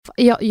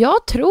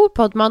Jag tror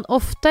på att man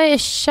ofta är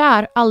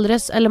kär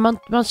alldeles, eller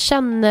man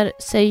känner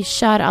sig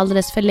kär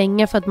alldeles för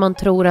länge för att man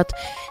tror att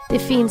det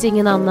finns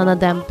ingen annan än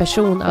den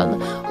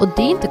personen. Och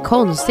det är inte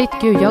konstigt,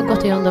 gud, jag har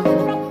gått igenom det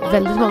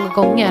väldigt många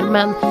gånger.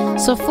 Men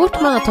så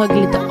fort man har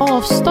tagit lite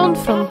avstånd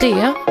från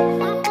det.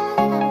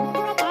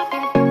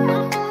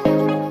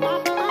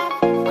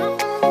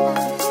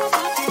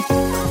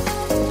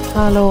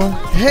 Hallå.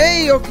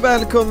 Hej och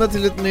välkomna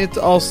till ett nytt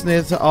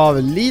avsnitt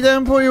av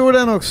Liden på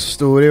jorden och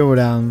stor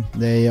jorden.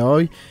 Det är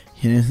jag,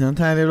 Christian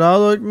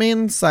Tärneblad, och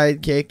min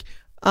sidekick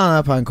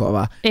Anna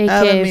Pankova.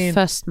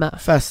 A.k.a.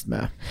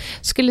 Fästmö.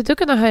 Skulle du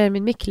kunna höja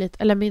min mick lite?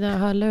 Eller mina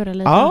hörlurar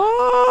lite? Ja,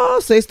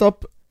 säg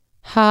stopp.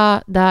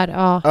 Där,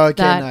 ja. Okej,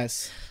 där.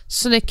 nice.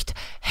 Snyggt.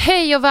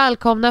 Hej och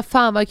välkomna.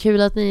 Fan vad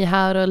kul att ni är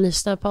här och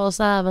lyssnar på oss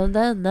även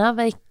denna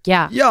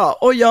vecka. Ja,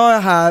 och jag är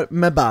här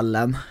med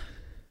ballen.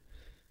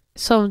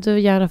 Som du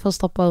gärna får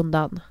stoppa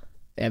undan.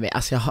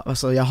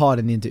 Jag har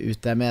den inte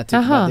ute, men jag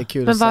tycker bara det är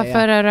kul att säga. Men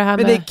varför är det här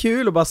med... Men det är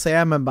kul att bara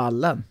säga med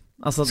ballen.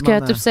 Alltså ska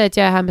jag typ säga att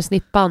jag är här med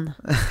snippan?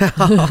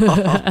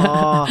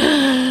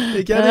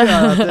 Det kan du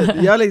göra.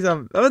 Jag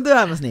liksom, du är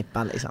här med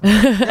snippan liksom.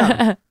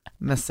 Ja,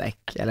 med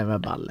säck eller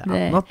med ballen.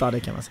 Ja, något av det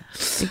kan man säga.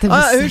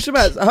 Hur som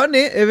helst,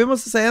 hörni, vi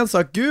måste säga en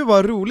sak. Gud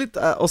vad roligt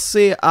att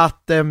se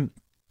att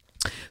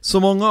så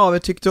många av er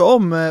tyckte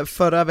om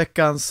förra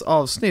veckans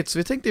avsnitt. Så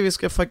vi tänkte att vi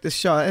ska faktiskt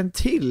köra en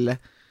till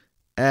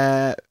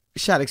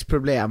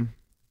kärleksproblem.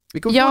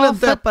 Vi kommer förmodligen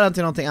döpa den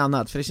till någonting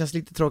annat, för det känns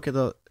lite tråkigt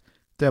att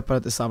döpa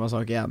den till samma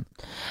sak igen.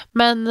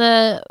 Men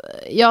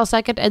jag har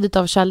säkert ett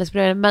av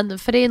kärleksproblem, men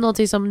för det är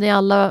någonting som ni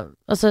alla,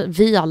 alltså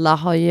vi alla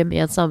har ju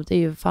gemensamt, det är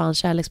ju fan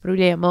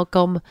kärleksproblem. Och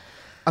om...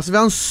 Alltså vi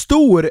har en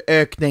stor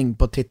ökning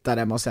på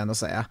tittare, måste jag ändå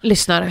säga.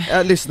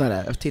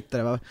 Lyssnare,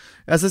 tittare.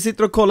 Alltså jag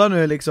sitter och kollar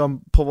nu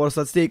liksom på vår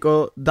statistik,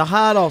 och det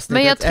här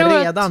avsnittet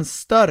är redan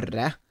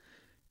större.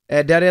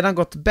 Det har redan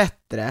gått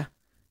bättre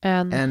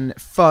än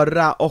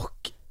förra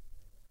och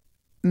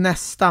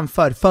nästan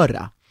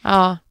förra.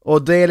 Ja.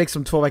 Och det är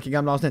liksom 2 veckor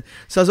gamla avsnitt.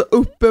 Så alltså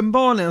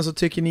uppenbarligen så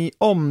tycker ni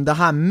om det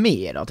här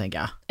mer då, tänker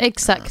jag.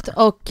 Exakt,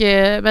 och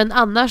men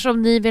annars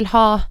om ni vill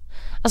ha,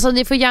 alltså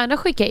ni får gärna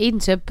skicka in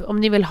typ om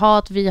ni vill ha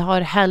att vi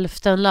har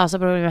hälften lösa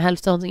problem och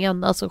hälften någonting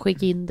annat, så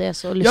skicka in det,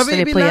 så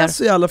lyssnar vi på er. Vi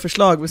läser ju alla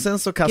förslag, men sen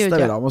så kastar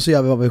vi dem och så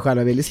gör vi vad vi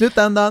själva vill i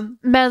slutändan.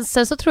 Men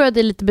sen så tror jag det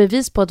är lite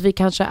bevis på att vi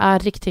kanske är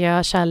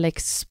riktiga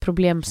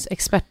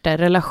kärleksproblemsexperter,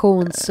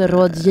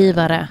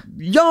 relationsrådgivare,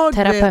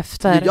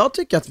 terapeuter.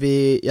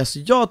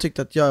 Jag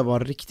tyckte att jag var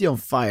riktigt on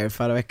fire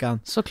förra veckan.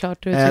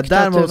 Såklart du tyckte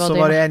däremot att du var så det.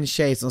 var det en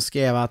tjej som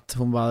skrev att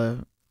hon var...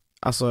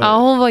 Alltså, ja,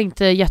 hon var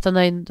inte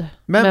jättenöjd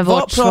med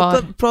vårt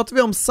svar. Pratar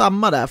vi om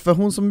samma där? För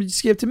hon som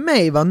skrev till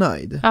mig var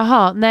nöjd.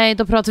 Aha, nej,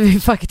 då pratar vi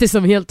faktiskt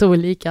om helt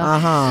olika.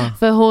 Aha.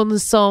 För hon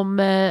som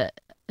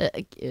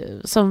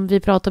vi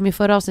pratade om i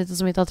förra avsnittet,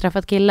 som inte har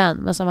träffat killen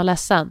men som var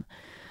ledsen,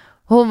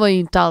 hon var ju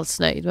inte alls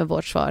nöjd med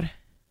vårt svar.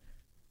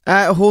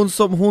 Hon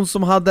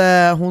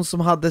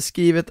som hade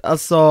skrivit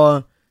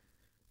alltså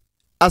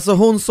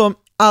hon som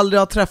aldrig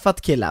har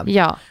träffat killen.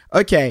 Ja.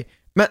 Okej.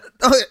 Men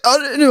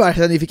nu var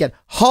jag nyfiken.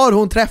 Har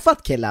hon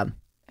träffat killen?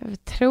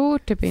 Jag tror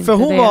typ inte. För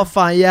hon det. var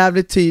fan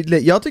jävligt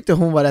tydlig. Jag tyckte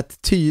hon var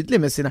rätt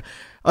tydlig med sina...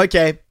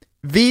 Okej,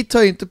 vi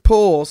tar ju inte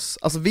på oss...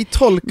 Alltså vi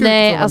tolkar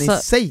inte vad ni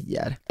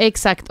säger.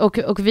 Exakt,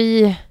 och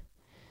vi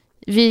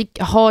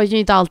har ju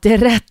inte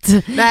alltid rätt.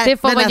 Nej, det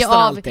får man ju av.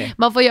 Alltid.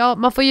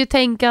 Man får ju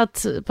tänka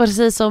att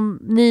precis som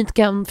ni inte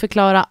kan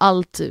förklara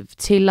allt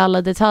till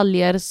alla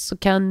detaljer, så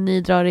kan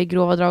ni dra det i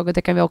grova drag, och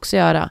det kan vi också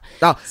göra.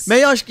 Ja, men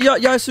jag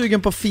är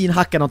sugen på att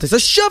finhacka någonting. Så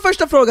kör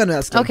första frågan nu,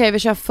 älskling. Okej, vi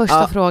kör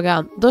första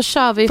frågan. Då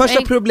kör vi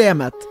första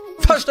problemet.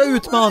 Första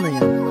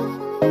utmaningen.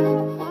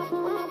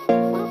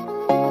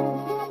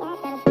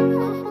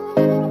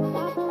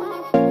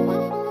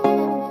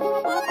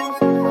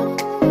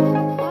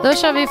 Då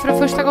kör vi för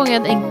första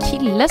gången en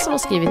kille som har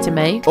skrivit till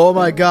mig.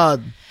 Oh my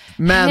god.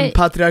 Men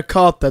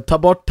patriarkatet, ta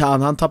bort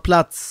han tar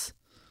plats.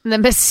 Nej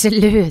men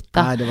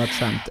sluta. Nej, det var ett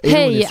skämt.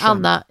 Hej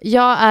Anna,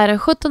 jag är en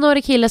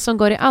 17-årig kille som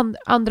går i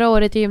andra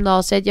året i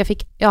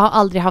gymnasiet. Jag har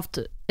aldrig haft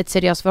ett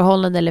seriöst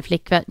förhållande eller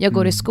flickvän. Jag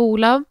går i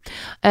skola.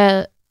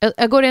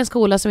 Jag går i en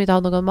skola som inte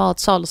har någon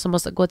matsal, som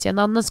måste gå till en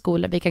annan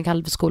skola, vi kan kalla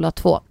det för skola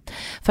 2,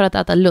 för att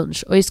äta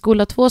lunch. Och i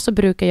skola 2 så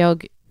brukar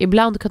jag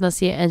ibland kunna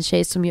se en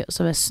tjej som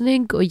är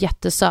snygg och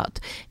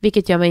jättesöt,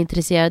 vilket gör mig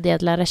intresserad i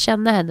att lära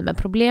känna henne. Men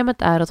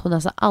problemet är att hon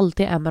alltså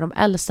alltid är med de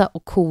äldsta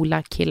och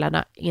coola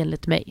killarna,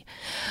 enligt mig.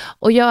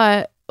 Och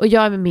jag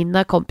är med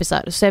mina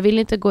kompisar, så jag vill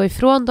inte gå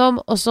ifrån dem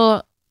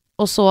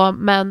och så,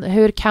 men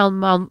hur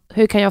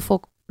kan jag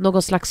få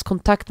någon slags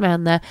kontakt med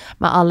henne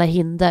med alla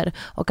hinder,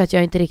 och att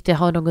jag inte riktigt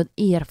har någon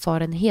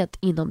erfarenhet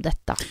inom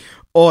detta.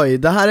 Oj,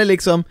 det här är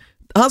liksom...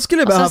 Han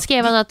skulle behöva... Så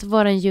skrev han att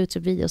våra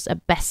YouTube-videos är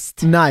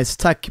bäst.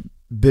 Nice, tack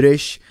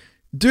Brysch.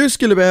 Du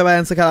skulle behöva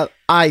en så kallad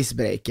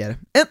icebreaker. En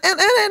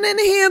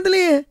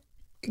hederlig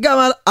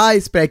gammal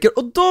icebreaker.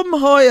 Och de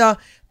har jag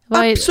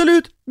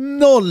absolut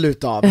 0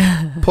 utav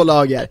på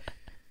lager.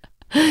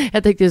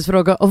 Jag tänkte just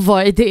fråga, och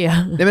vad är det?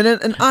 Nej, men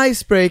en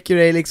icebreaker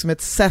är liksom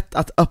ett sätt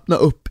att öppna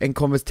upp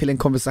till en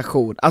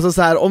konversation. Alltså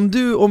så här,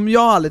 om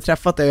jag aldrig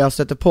träffat dig och jag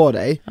stöter på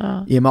dig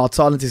i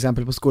matsalen till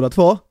exempel på skola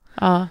 2,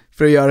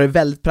 för att göra det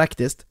väldigt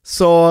praktiskt,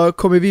 så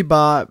kommer vi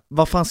bara,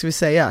 vad fan ska vi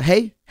säga?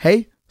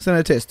 Hej, sen är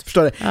det tyst,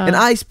 förstår du?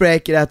 En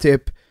icebreaker är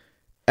typ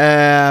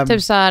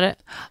typ så här,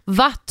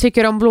 vad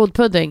tycker du om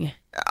blodpudding?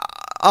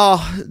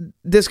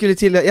 Det skulle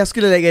jag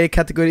skulle lägga i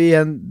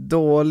kategorien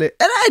dålig.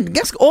 Eller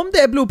ganska, om det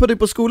är blodpudding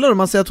på skolan och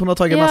man säger att hon har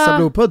tagit en massa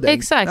blodpudding.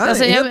 Exakt,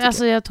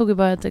 jag tog ju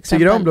bara ett exempel.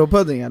 Tycker du om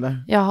blodpudding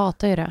eller? Jag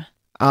hatar ju det.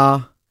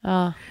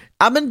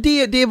 Ja, men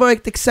det var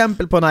ett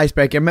exempel på en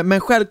icebreaker,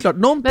 men självklart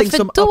någonting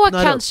som öppnar upp.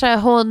 Men då kanske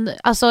hon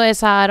är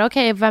så här,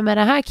 okej, vem är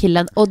den här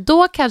killen? Och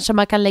då kanske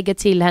man kan lägga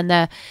till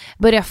henne,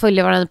 börja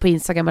följa varandra på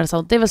Instagram eller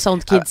sånt. Det är väl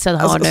sånt kidsen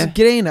har nu. Alltså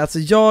grejen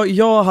är,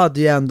 jag hade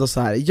ju ändå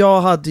så här,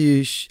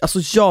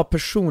 jag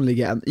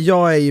personligen,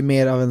 jag är ju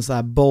mer av en så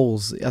här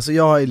balls, alltså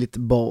jag har ju lite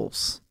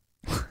balls.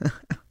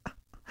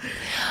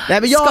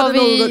 Nej, men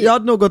jag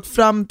hade nog gått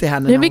fram till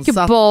henne. Hur mycket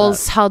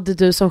balls hade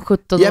du som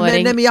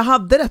 17-åring? Men jag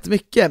hade rätt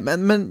mycket,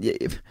 men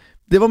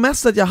det var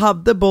mest att jag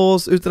hade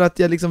balls utan att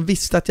jag liksom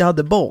visste att jag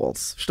hade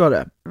balls. Förstår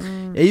du?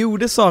 Jag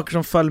gjorde saker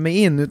som föll mig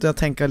in utan att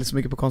tänka liksom så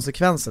mycket på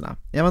konsekvenserna.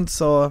 Jag var inte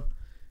så...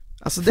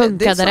 Alltså,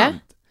 funkade det?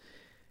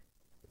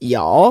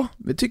 Ja,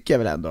 det tycker jag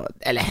väl ändå.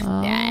 Eller,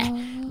 nej.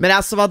 Men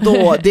alltså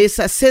vadå? Det är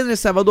så här, sen är det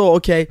så här, vadå,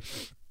 okej.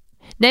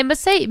 Nej, men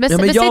säg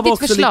ditt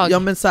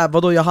förslag. Men så här,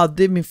 vadå, jag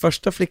hade min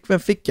första flickvän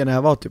fick jag när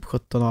jag var typ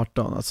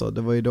 17-18, alltså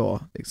det var ju då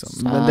liksom.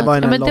 Men det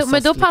var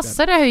men då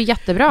passar det ju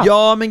jättebra.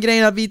 Ja, men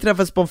grejen är att vi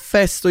träffades på en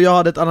fest och jag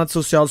hade ett annat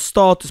social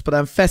status på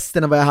den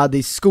festen än vad jag hade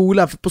i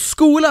skolan. För på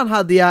skolan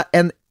hade jag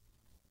en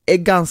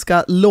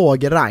ganska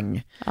låg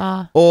rang.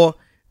 Och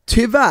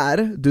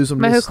tyvärr, du som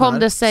men lyssnar, hur kom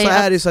det sig så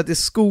är det så att i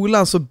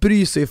skolan så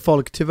bryr sig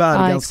folk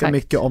tyvärr ganska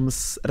mycket om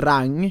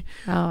rang.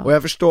 Och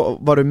jag förstår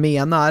vad du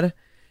menar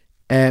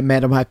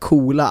med de här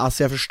coola,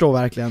 alltså jag förstår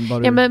verkligen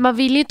vad du... Ja, men man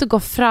vill ju inte gå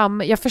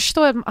fram. Jag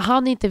förstår att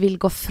han inte vill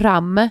gå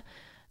fram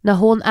när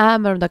hon är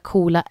med de där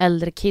coola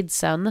äldre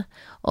kidsen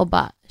och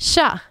bara,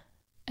 tja.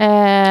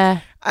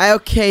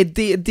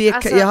 Okej,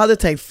 alltså, jag hade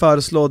tänkt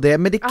föreslå det,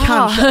 men det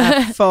kanske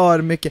är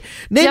för mycket.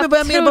 Nej, men vad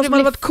jag menar, vad som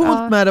hade varit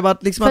coolt med det var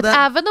att liksom... För att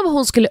även om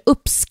hon skulle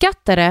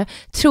uppskatta det,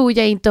 tror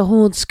jag inte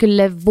hon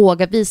skulle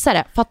våga visa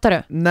det. Fattar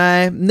du?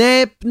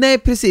 Nej,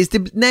 precis.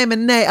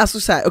 Nej, alltså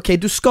såhär, okej,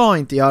 du ska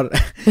inte göra det.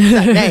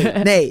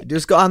 nej,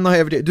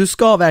 du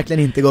ska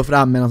verkligen inte gå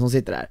fram medan hon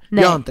sitter där.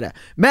 Nej. Gör inte det.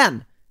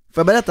 Men,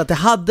 får jag berätta att det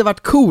hade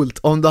varit coolt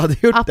om du hade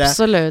gjort det.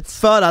 Absolut.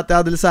 För att det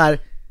hade så här.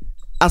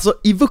 Alltså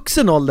i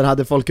vuxen ålder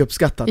hade folk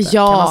uppskattat det,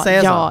 kan man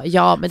säga så?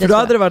 Ja, men det för då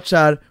hade det varit så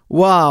här: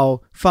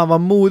 wow, fan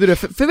vad modig du är.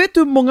 För vet du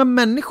hur många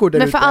människor där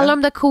ute? Men för alla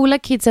de där coola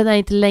kidsen är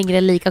inte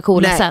längre lika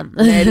coola sen.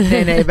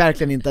 Nej,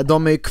 verkligen inte.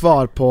 De är ju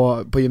kvar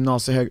på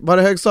gymnasiet. Var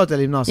det högstadiet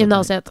eller gymnasiet?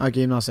 Gymnasiet.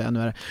 Okej, gymnasiet,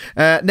 nu är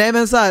det. Nej,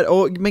 men så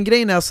här, men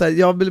grejen är så här,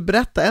 jag vill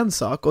berätta en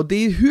sak. Och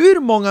det är hur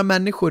många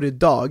människor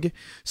idag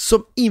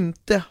som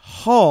inte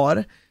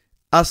har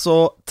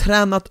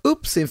tränat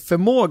upp sin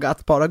förmåga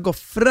att bara gå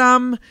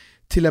fram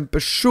till en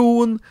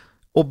person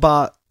och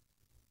bara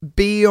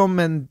be om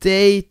en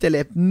dejt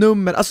eller ett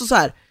nummer. Alltså så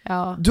här,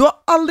 du har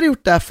aldrig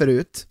gjort det här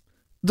förut.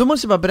 Då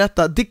måste jag bara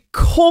berätta, det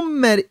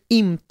kommer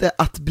inte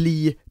att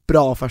bli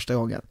bra första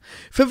gången.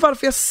 För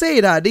varför jag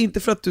säger det här, det är inte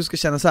för att du ska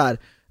känna så här: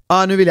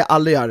 nu vill jag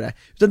aldrig göra det.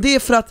 Utan det är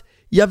för att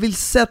jag vill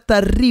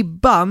sätta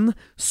ribban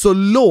så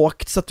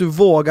lågt så att du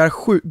vågar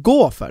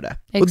gå för det.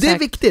 Exakt. Och det är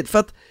viktigt, för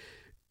att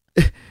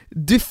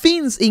det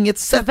finns inget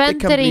sätt.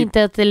 Förvänta dig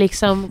inte att det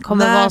liksom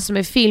kommer vara som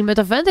en film,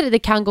 utan förvänta dig det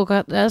kan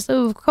gå,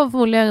 alltså, kommer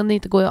förmodligen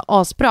inte gå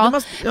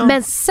asbra,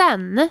 men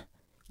sen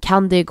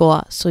kan det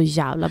gå så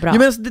jävla bra. Ja,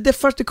 men det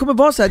först, det kommer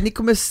vara så här, ni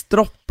kommer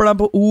stroppla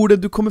på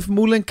orden, du kommer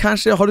förmodligen,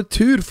 kanske har du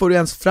tur får du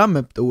ens fram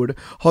ett ord.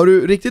 Har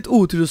du riktigt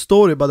otur så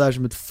står du bara där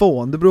som ett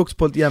fån. Det beror också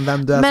på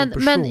vem du är som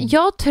person. Men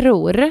jag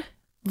tror,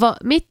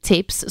 mitt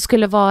tips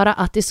skulle vara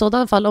att i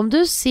sådan fall, om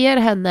du ser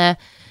henne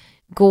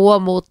gå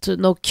mot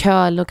någon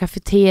köl, någon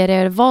kafeteria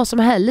eller vad som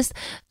helst,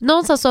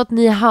 någonstans så att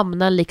ni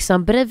hamnar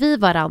liksom bredvid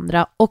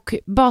varandra och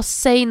bara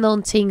säg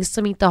någonting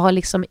som inte har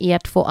liksom er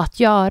två att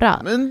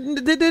göra.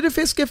 Men det är du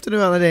fiskar efter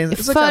nu, Anna.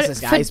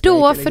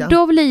 För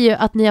då blir ju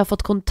att ni har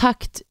fått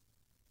kontakt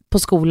på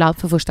skolan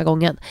för första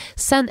gången.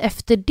 Sen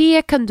efter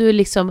det kan du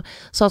liksom,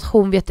 så att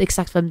hon vet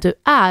exakt vem du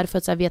är, för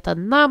att så här, veta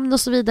namn och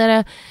så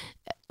vidare,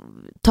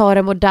 ta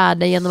det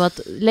moderna genom att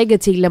lägga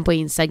till den på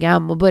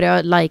Instagram och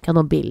börja likea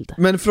någon bild.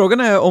 Men frågan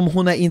är om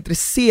hon är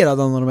intresserad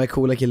av de här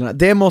coola killarna.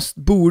 Det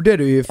borde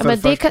du ju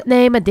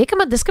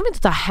det ska man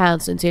inte ta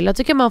hänsyn till. Jag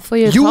tycker man får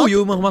ju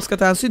Jo, men man ska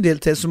ta hänsyn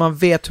till så man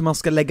vet hur man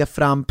ska lägga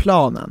fram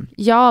planen.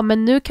 Ja,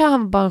 men nu kan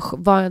han bara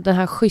vara den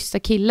här schyssta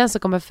killen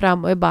som kommer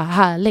fram och är bara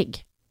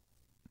härlig.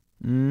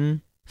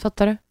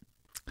 Fattar du?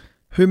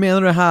 Hur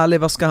menar du härlig?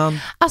 Vad ska han?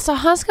 Alltså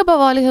han ska bara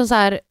vara liksom så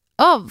här: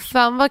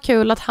 fan vad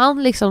kul att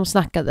han liksom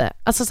snackade.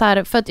 Alltså så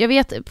här, för att jag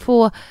vet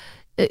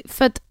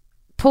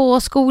på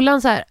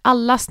skolan så här,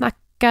 alla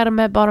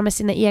snackar bara med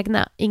sina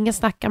egna. Ingen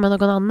snackar med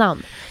någon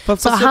annan.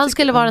 Så han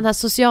skulle vara den här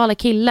sociala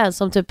killen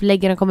som typ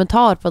lägger en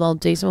kommentar på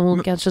någonting som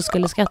hon kanske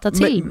skulle skratta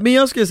till. Men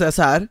jag skulle säga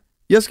så här.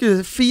 Jag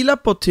skulle fila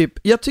på typ,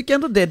 jag tycker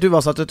ändå det du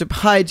var så att du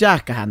typ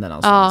hijackar henne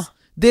någonstans. Ja.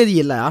 Det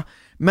gillar jag.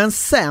 Men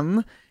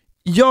sen,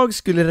 jag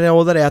skulle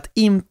råda dig att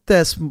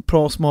inte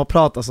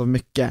småprata så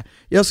mycket.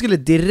 Jag skulle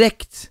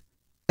direkt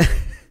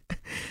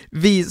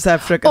så här,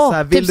 försöka så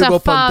här, vill typ du gå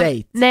på en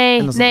dejt?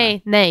 Nej.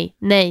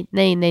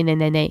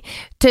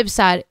 Typ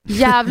så här,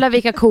 jävla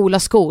vilka coola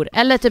skor.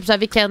 Eller typ så här,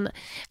 vilken,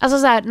 alltså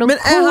så här, någon men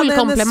cool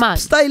komplimang. Men är han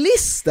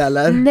stylist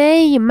eller?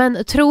 Nej,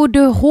 men tror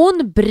du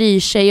hon bryr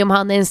sig om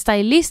han är en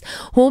stylist?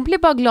 Hon blir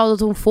bara glad att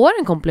hon får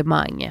en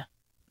komplimang.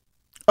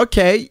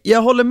 Okej,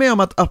 jag håller med om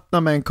att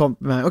öppna med en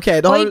komplimang.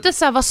 Okej, då och har inte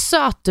så här, vad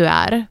söt du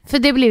är. För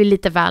det blir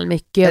lite väl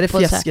mycket. Är det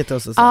fjäskigt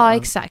också? Ja,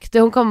 exakt.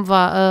 Hon kommer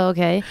vara,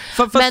 okej.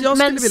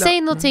 Men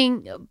säg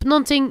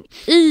någonting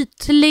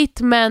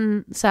ytligt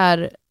men så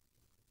här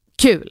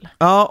kul.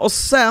 Ja, och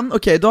sen,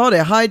 okej, då har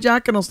det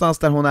hijacka någonstans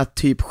där hon är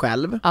typ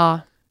själv. Ja.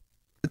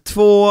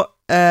 2,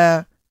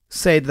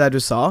 säg det där du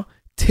sa.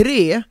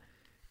 3,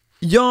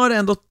 gör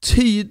ändå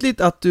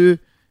tydligt att du,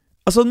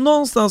 alltså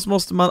någonstans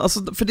måste man,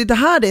 alltså, för det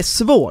här det är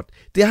svårt.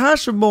 Det är här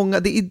så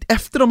många,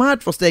 efter de här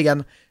 2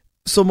 stegen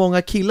så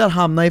många killar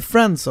hamnar i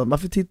friendzone.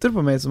 Varför tittar du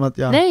på mig som att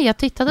jag... Nej, jag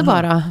tittade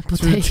bara på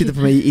dig. Du tittar på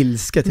mig i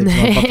ilska typ.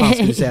 Vad fan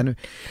ska du säga nu?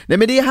 Nej,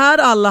 men det är här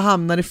alla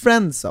hamnar i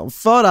friendzone.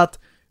 För att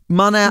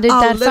man är alldeles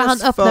för... Det är därför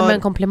han öppnar med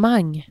en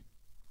komplimang.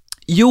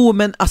 Jo,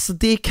 men alltså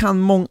det kan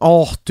många...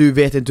 du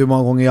vet inte hur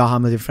många gånger jag har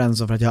hamnat i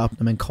friendzone för att jag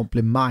öppnar med en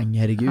komplimang,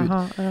 herregud.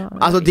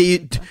 Alltså det är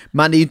ju,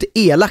 man är ju inte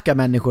elaka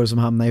människor som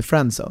hamnar i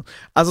friendzone.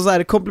 Alltså så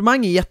här,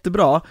 komplimang är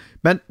jättebra,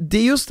 men det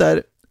är just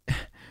där,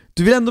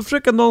 du vill ändå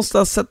försöka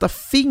någonstans sätta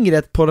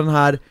fingret på den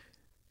här.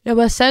 Ja,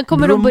 men sen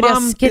kommer de börja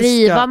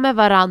skriva med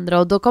varandra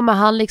och då kommer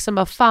han liksom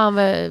bara fan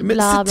bla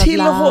bla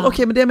bla.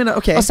 Okej, men det jag menar,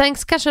 okej. Och sen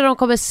kanske de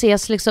kommer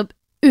ses liksom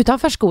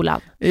utanför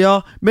skolan.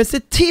 Ja, men se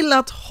till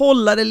att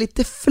hålla det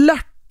lite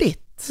flört.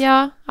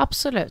 Ja,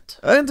 absolut.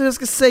 Jag vet inte hur jag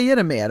ska säga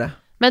det mer.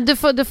 Men du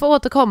får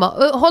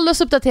återkomma. Håll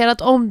oss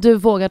uppdaterat om du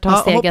vågar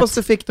ta steget. Hoppas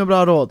du fick några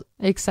bra råd.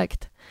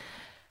 Exakt.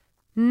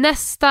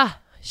 Nästa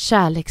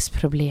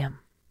kärleksproblem.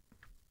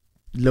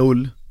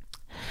 LOL.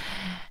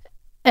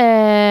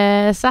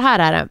 Så här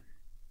är det.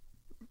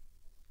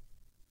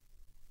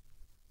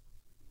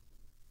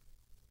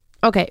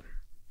 Okej.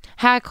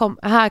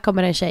 Här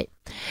kommer en tjej.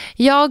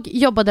 Jag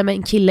jobbade med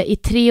en kille i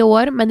 3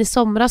 år, men i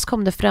somras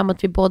kom det fram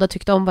att vi båda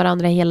tyckte om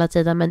varandra hela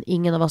tiden, men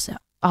ingen av oss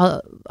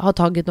har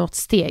tagit något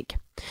steg.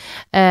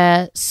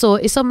 Så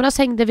i somras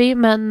hängde vi,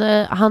 men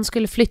han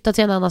skulle flytta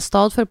till en annan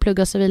stad för att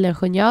plugga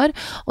civilingenjör,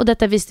 och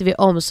detta visste vi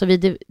om, så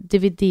vi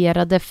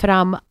dividerade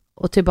fram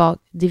och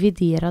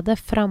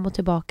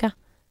tillbaka.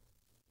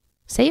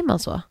 Säger man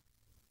så?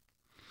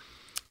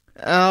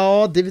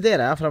 Ja,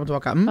 dividera fram och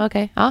tillbaka.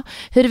 Okej, ja.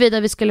 Huruvida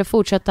vi skulle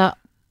fortsätta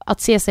att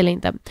ses eller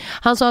inte.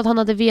 Han sa att han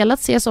hade velat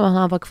ses om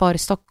han var kvar i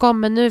Stockholm,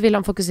 men nu vill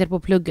han fokusera på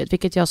plugget,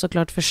 vilket jag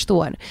såklart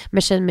förstår,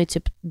 men känner mig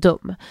typ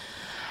dum.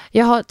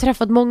 Jag har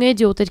träffat många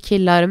idioter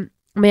killar,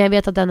 men jag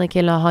vet att denna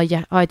killen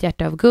har ett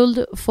hjärta av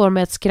guld, får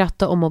mig att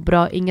skratta och må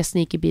bra, inga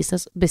sneaky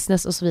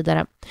business och så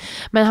vidare.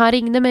 Men han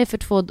ringde mig för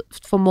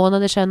 2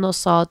 månader sedan och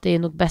sa att det är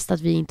nog bäst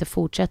att vi inte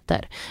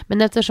fortsätter.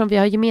 Men eftersom vi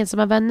har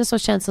gemensamma vänner så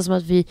känns det som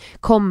att vi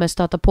kommer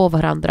stöta på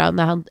varandra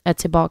när han är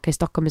tillbaka i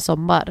Stockholm i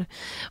sommar.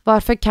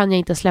 Varför kan jag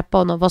inte släppa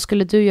honom? Vad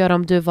skulle du göra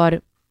om du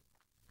var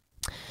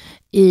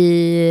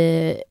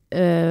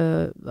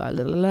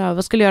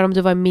vad skulle jag göra om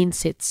du var i min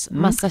sits?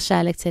 Massa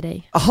kärlek till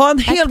dig. Ha en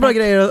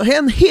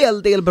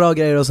hel del bra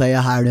grejer att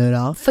säga här nu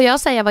då. Får jag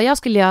säga vad jag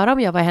skulle göra om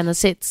jag var i hennes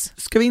sits?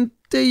 Ska vi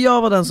inte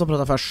jag vara den som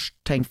pratar först?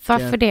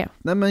 Varför det?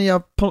 Nej, men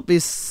jag på något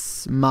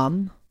vis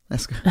man.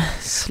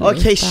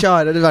 Okej,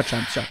 kör. Det var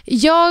skämt.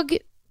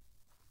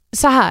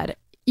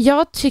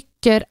 Jag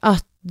tycker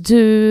att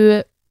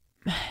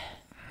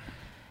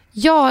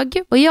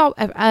jag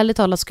ärligt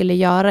talat skulle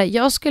göra,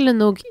 jag skulle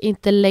nog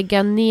inte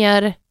lägga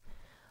ner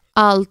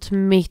allt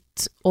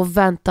mitt och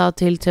vänta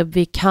till typ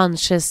vi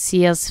kanske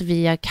ses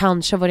via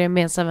kanske våra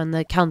gemensamma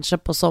vänner, kanske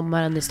på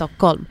sommaren i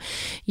Stockholm.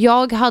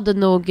 Jag hade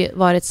nog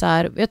varit så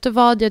här, vet du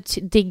vad, jag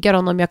diggar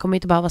honom, jag kommer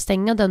inte behöva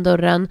stänga den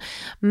dörren,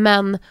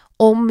 men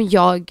om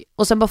jag,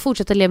 och sen bara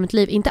fortsätta leva mitt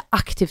liv, inte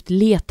aktivt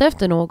leta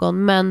efter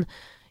någon, men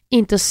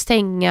inte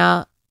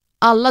stänga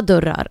alla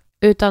dörrar,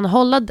 utan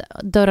hålla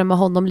dörren med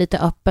honom lite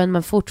öppen,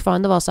 men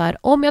fortfarande vara så här,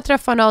 om jag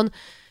träffar någon,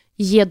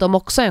 ge dem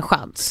också en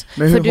chans.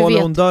 Men hur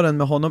håller hon dörren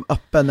med honom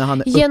öppen när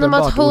han är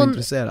uppenbart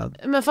ointresserad?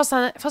 Men fast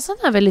han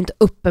är väl inte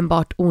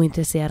uppenbart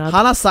ointresserad.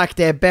 Han har sagt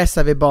det är bäst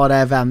att vi bara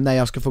är vänner,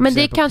 jag ska fokusera på. Men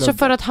det är kanske klubben.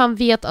 För att han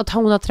vet att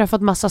hon har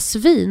träffat massa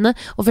svin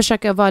och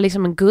försöker vara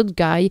liksom en good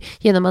guy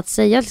genom att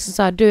säga liksom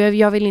så här, du,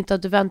 jag vill inte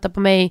att du väntar på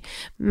mig,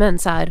 men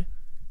så här,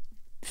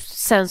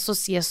 sen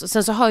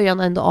så hör han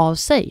ändå av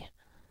sig.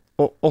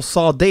 Och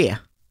sa det.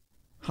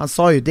 Han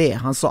sa ju det.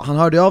 Han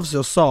hörde av sig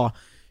och sa,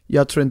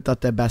 jag tror inte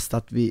att det är bäst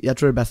att vi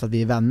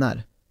är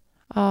vänner.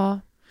 Ja.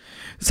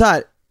 Så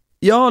här,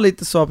 jag har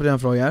lite svar på dina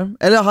frågor.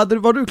 Eller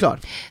var du klar?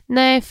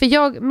 Nej, för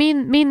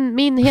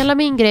hela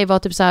min grej var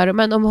typ så här,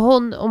 men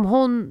om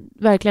hon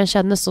verkligen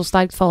kände så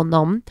starkt för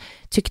honom,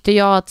 tyckte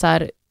jag att så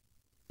här,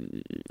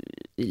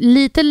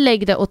 lite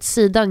lägg det åt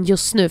sidan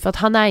just nu, för att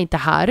han är inte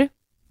här.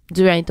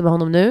 Du är inte med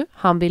honom nu.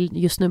 Han vill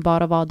just nu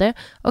bara vara det.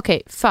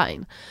 Okej,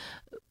 fine.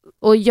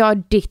 Och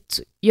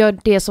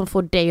gör det som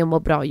får dig att må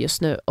bra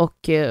just nu.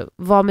 Och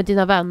var med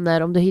dina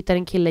vänner. Om du hittar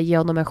en kille, ge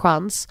honom en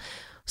chans.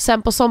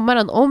 Sen på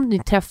sommaren, om ni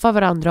träffar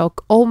varandra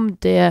och om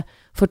det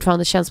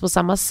fortfarande känns på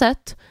samma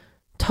sätt,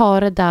 ta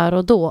det där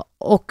och då.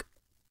 Och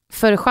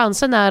för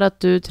chansen är att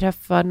du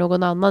träffar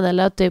någon annan,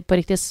 eller att det på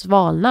riktigt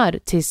svalnar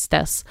tills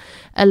dess.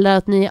 Eller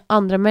att ni är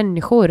andra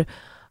människor.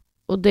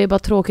 Och det är bara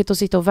tråkigt att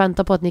sitta och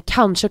vänta på att ni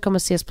kanske kommer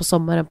ses på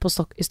sommaren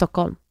i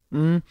Stockholm.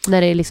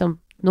 När det är liksom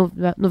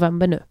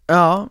november nu.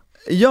 Ja,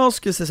 jag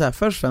skulle säga så här,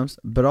 först och främst,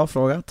 bra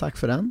fråga, tack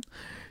för den.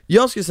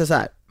 Jag skulle säga så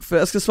här, för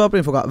jag ska svara på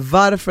din fråga,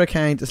 varför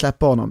kan jag inte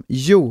släppa honom?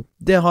 Jo,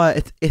 det har jag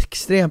ett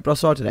extremt bra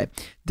svar till dig.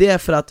 Det är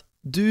för att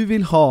du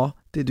vill ha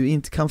det du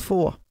inte kan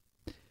få.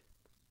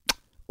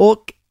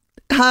 Och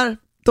här,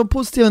 de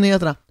positiva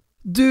nyheterna.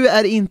 Du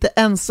är inte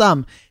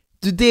ensam.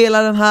 Du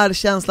delar den här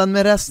känslan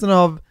med resten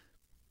av...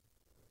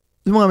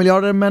 Hur många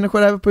miljarder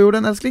människor är vi på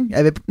jorden, älskling?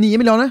 Är vi på 9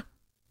 miljarder?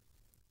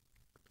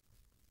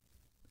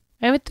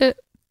 Jag vet inte,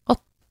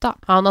 8.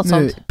 Ja, något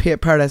sånt.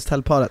 Paradise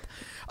Hotel-paret.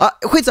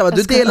 Skitsamma,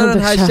 du delar den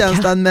här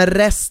känslan med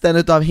resten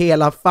utav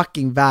hela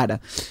fucking världen.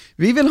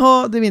 Vi vill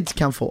ha det vi inte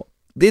kan få.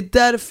 Det är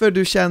därför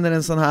du känner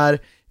en sån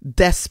här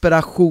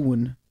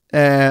desperation,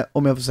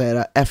 om jag får säga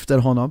det, efter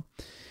honom.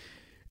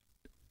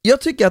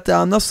 Jag tycker att det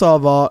Anna sa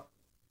var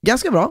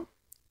ganska bra.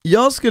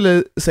 Jag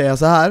skulle säga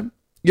så här.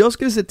 Jag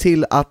skulle se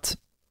till att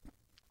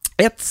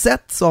ett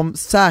sätt som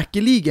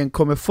säkerligen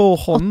kommer få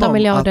honom 8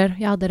 miljarder,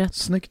 jag hade rätt.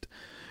 Snyggt.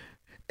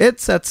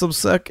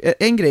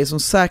 En grej som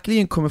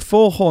säkerligen kommer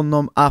få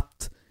honom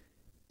att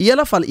i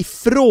alla fall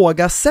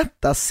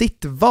ifrågasätta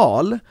sitt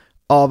val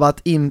av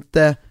att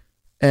inte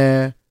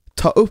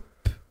ta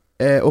upp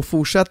och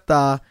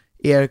fortsätta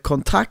er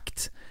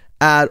kontakt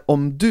är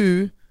om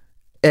du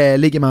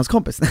ligger med hans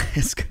kompis.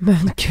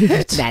 Men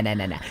gud.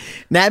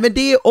 Nej, men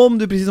det är om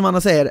du, precis som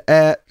Anna säger,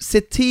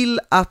 se till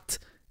att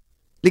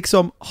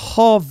liksom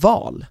ha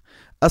val.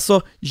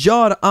 Alltså,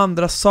 gör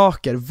andra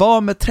saker.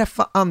 Var med,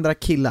 träffa andra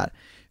killar.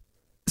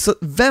 Så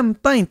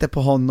vänta inte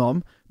på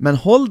honom, men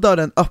håll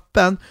dörren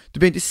öppen. Du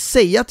behöver inte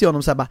säga till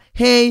honom så här bara,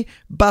 hej,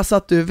 bara så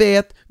att du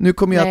vet, nu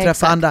kommer jag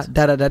träffa andra,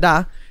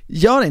 där.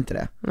 Gör inte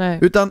det. Nej.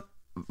 Utan,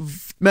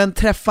 men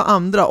träffa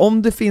andra.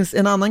 Om det finns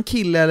en annan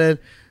kille eller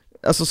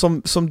alltså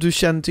som du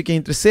tycker är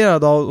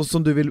intresserad av och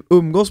som du vill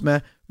umgås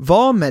med,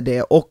 var med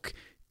det och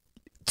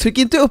tryck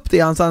inte upp det i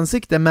hans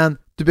ansikte, men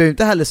du behöver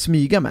inte heller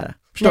smyga med det.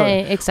 Förstår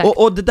Nej, du? exakt.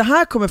 Och det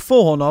här kommer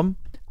få honom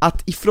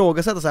att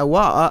ifrågasätta så här, wow,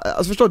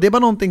 alltså förstår du, det är bara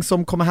någonting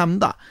som kommer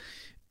hända.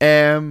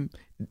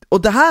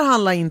 Och det här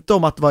handlar inte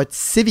om att vara ett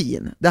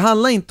svin. Det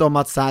handlar inte om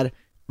att så här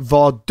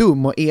vara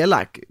dum och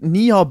elak.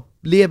 Ni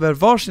lever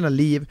var sina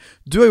liv.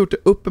 Du har gjort det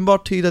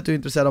uppenbart tydligt att du är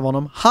intresserad av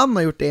honom. Han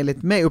har gjort det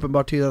enligt mig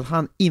uppenbart tydligt att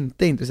han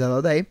inte är intresserad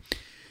av dig.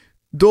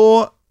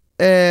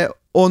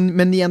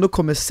 Men ni ändå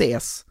kommer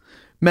ses.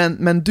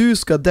 Men du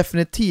ska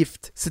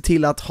definitivt se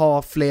till att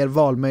ha fler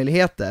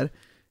valmöjligheter.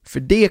 För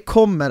det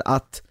kommer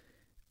att,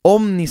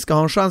 om ni ska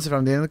ha en chans i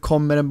framtiden,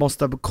 kommer det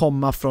måste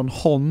komma från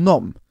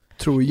honom,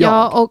 tror jag.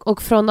 Ja,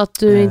 och från att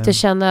du inte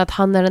känner att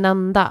han är den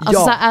enda.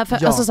 Alltså,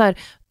 alltså så här,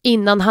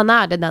 innan han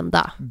är den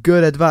enda.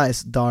 Good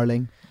advice,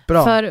 darling.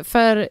 Bra.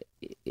 För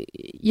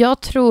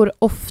jag tror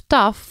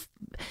ofta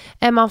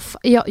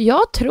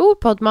jag tror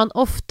på att man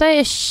ofta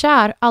är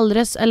kär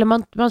alldeles, eller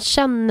man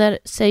känner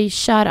sig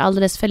kär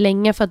alldeles för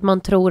länge för att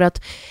man tror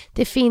att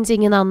det finns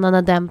ingen annan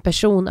än den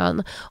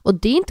personen. Och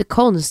det är inte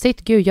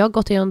konstigt, gud, jag har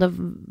gått igenom det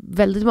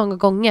väldigt många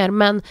gånger,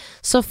 men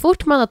så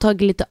fort man har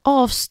tagit lite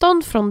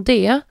avstånd från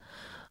det,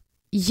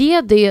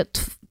 ge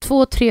det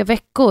 2-3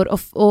 veckor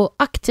och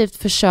aktivt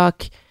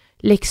försök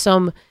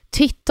liksom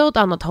titta åt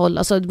annat håll.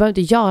 Alltså du behöver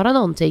inte göra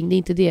någonting, det är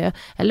inte det,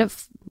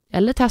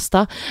 eller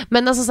testa,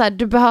 men alltså så här,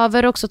 du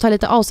behöver också ta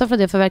lite avstånd från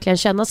det för att verkligen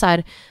känna så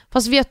här,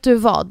 fast vet du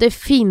vad, det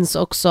finns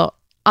också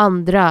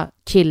andra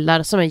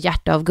killar som är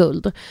hjärta av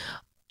guld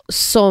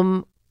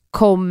som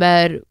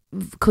kommer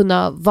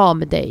kunna vara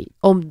med dig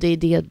om det är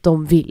det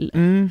de vill.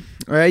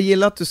 Och jag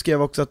gillar att du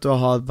skrev också att du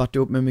har varit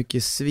ihop med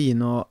mycket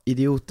svin och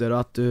idioter och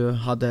att du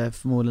hade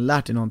förmodligen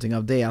lärt dig någonting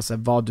av det, alltså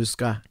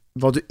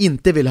vad du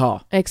inte vill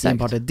ha. Exakt.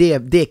 Det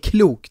är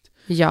klokt.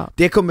 Ja.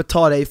 Det kommer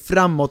ta dig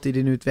framåt i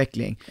din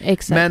utveckling.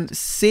 Exakt. Men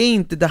se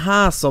inte det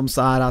här som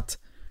så här att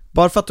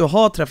bara för att du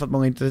har träffat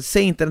många,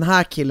 se inte den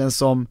här killen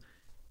som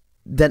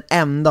den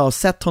enda och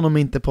sätt honom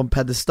inte på en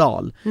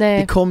pedestal.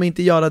 Nej. Det kommer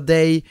inte göra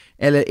dig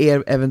eller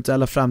er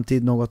eventuella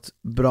framtid något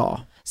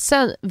bra.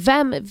 Sen,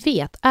 vem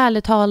vet,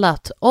 ärligt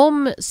talat,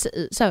 om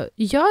så,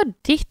 gör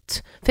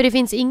ditt, för det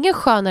finns ingen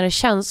skönare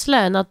känsla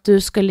än att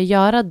du skulle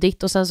göra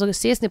ditt och sen så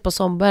ses ni på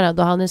sommaren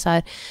då han är så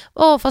här,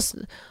 fast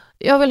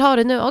jag vill ha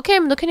det nu. Okej,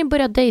 men då kan ni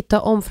börja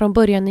dejta om från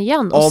början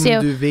igen och om se,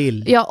 du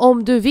vill. Ja,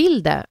 om du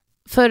vill det.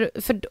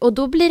 Och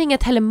då blir det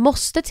inget heller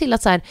måste till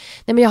att så här,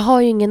 nej men jag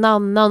har ju ingen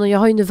annan och jag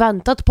har ju nu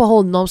väntat på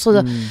honom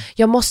så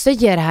jag måste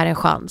ge det här en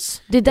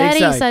chans. Det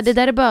där är så här, det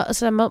där är bara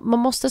så här, man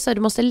måste så här,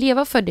 du måste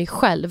leva för dig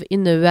själv i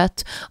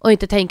nuet och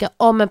inte tänka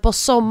men på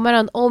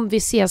sommaren om vi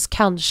ses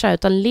kanske,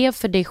 utan lev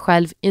för dig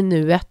själv i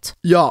nuet.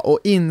 Ja, och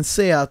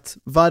inse att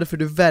varför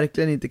du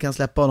verkligen inte kan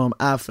släppa honom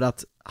är för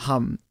att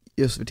han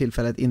just för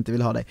tillfället inte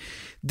vill ha dig.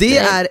 Det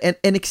är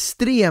en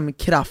extrem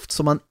kraft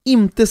som man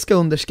inte ska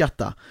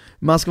underskatta.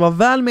 Man ska vara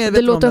väl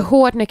medveten om det. Det låter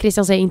hårt när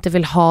Christian säger inte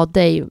vill ha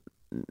dig.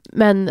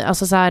 Men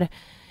alltså så här,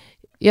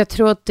 jag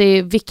tror att det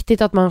är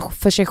viktigt att man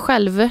för sig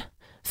själv,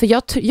 för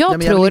jag tror... Jag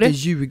vill inte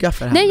ljuga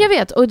för henne. Nej, jag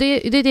vet. Och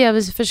det är det jag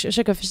vill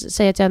försöka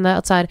säga till henne.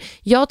 Att så här,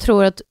 jag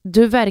tror att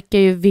du verkar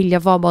ju vilja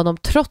vara med honom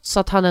trots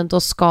att han ändå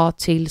ska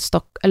till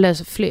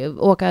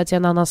åka till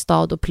en annan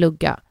stad och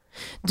plugga.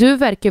 Du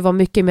verkar vara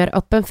mycket mer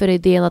öppen för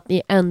idén att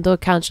ni ändå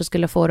kanske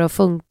skulle få det att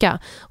funka.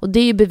 Och det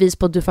är ju bevis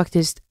på att du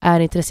faktiskt är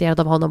intresserad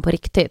av honom på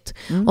riktigt.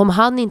 Om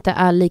han inte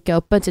är lika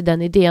öppen till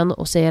den idén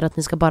och säger att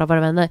ni ska bara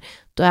vara vänner,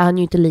 då är han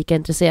ju inte lika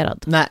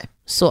intresserad. Nej.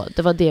 Så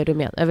det var det du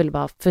menade. Jag vill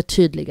bara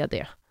förtydliga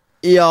det.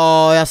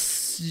 Ja,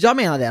 jag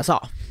menar det jag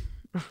sa.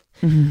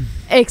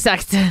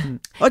 Exakt.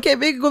 Okej,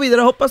 vi går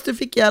vidare. Hoppas du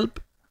fick hjälp.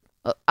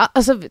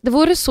 Alltså, det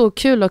vore så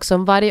kul också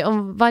om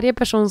varje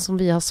person som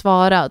vi har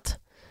svarat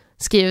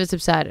skriver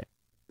typ så här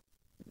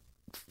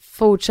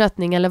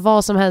fortsättning eller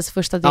vad som helst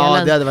första delen.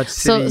 Ja, det hade varit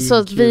så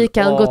att vi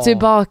kan gå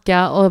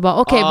tillbaka och bara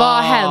okej, vad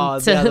har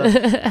hänt?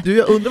 Du,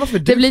 jag undrar varför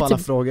du får alla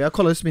typ... frågor. Jag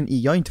kollade min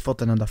jag har inte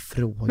fått en enda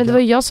fråga. Men det var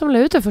ju jag som la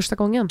ut det första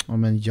gången.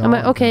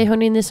 Men okej,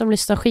 hörni, ni som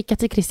lyssnar, skicka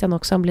till Christian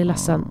också, han blir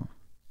ledsen.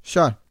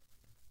 Kör.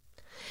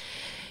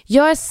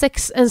 Jag är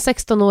en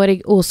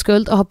 16-årig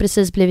oskuld och har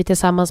precis blivit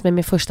tillsammans med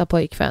min första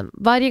pojkvän.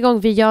 Varje gång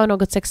vi gör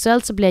något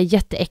sexuellt så blir jag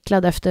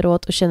jätteäcklad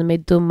efteråt och känner mig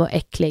dum och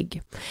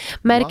äcklig.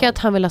 Märker att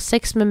han vill ha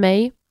sex med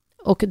mig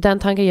och den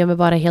tanken gör mig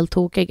bara helt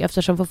tokig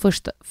eftersom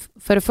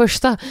för det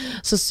första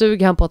så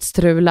suger han på att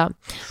strula.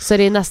 Så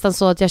det är nästan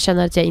så att jag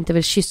känner att jag inte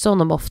vill kyssa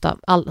honom ofta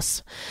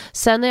alls.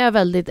 Sen är jag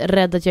väldigt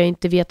rädd att jag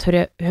inte vet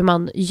hur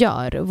man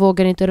gör.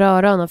 Vågar inte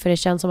röra honom för det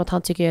känns som att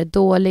han tycker jag är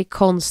dålig,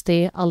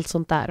 konstig, allt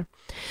sånt där.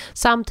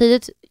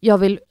 Samtidigt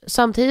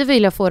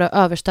vill jag få det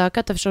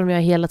överstökat eftersom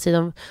jag hela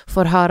tiden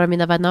får höra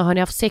mina vänner, har ni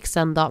haft sex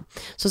en dag?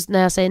 Så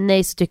när jag säger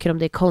nej så tycker de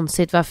det är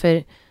konstigt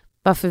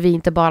varför vi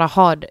inte bara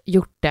har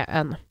gjort det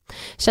än.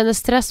 Känner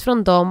stress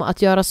från dem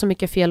att göra så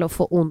mycket fel och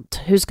få ont.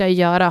 Hur ska jag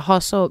göra?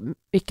 Ha så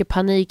mycket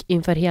panik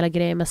inför hela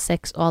grejen med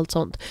sex och allt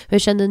sånt. Hur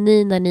kände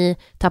ni när ni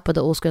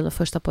tappade oskulden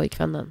första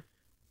pojkvännen?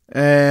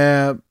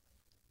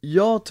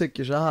 Jag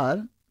tycker så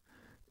här.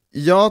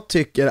 Jag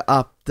tycker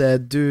att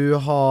du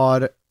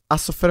har...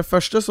 Alltså för det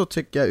första så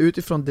tycker jag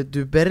utifrån det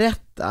du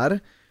berättar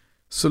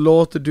så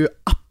låter du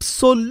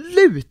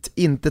absolut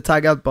inte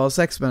taggad på att ha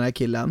sex med den här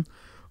killen.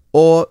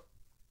 Och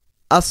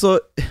alltså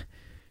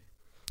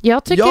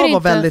jag var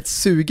väldigt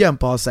sugen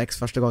på att ha sex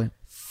första gången.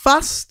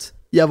 Fast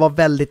jag var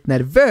väldigt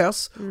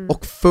nervös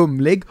och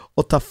fumlig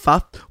och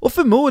tafatt och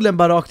förmodligen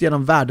bara rakt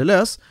igenom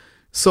värdelös.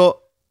 Så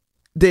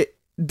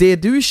det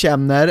du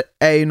känner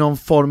är ju någon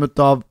form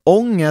av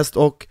ångest,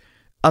 och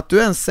att du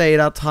ens säger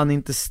att han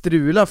inte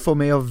strular får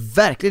mig att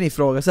verkligen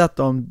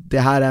ifrågasätta om det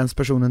här är ens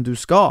personen du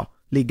ska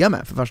ligga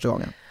med för första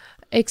gången.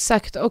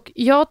 Exakt, och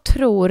jag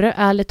tror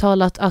ärligt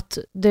talat att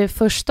det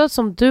första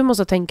som du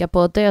måste tänka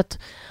på det är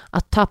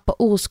att tappa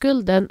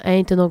oskulden är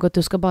inte något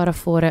du ska bara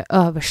få det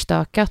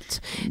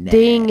överstökat. Nej, det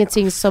är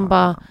ingenting som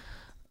bara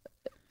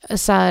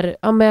så här,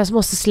 men jag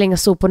måste slänga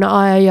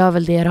soporna, jag gör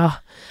väl det då.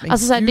 Men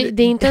alltså så här,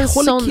 det är inte en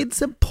sån... Håller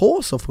kidsen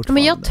på så fortfarande?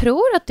 Men jag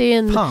tror att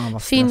det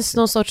finns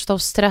någon sorts av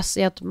stress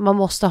i att man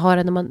måste ha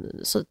det när man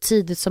så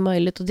tidigt som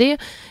möjligt, och det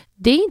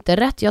är inte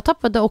rätt. Jag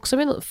tappade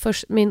också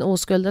min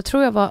oskuld. Jag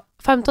tror jag var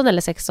 15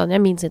 eller 16,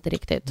 jag minns inte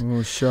riktigt.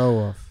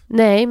 Show off.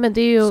 Nej, men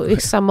det är ju i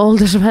samma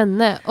ålder som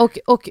henne. Och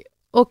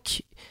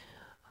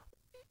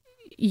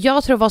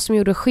jag tror vad som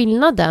gjorde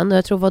skillnaden, och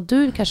jag tror vad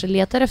du kanske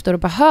letar efter och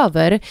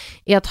behöver,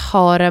 är att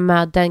ha det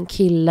med den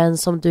killen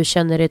som du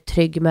känner dig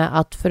trygg med,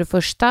 att för det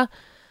första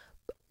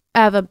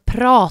även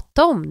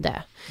prata om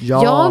det.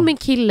 Ja. Jag och min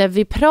kille,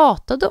 vi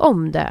pratade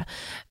om det.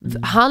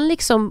 Han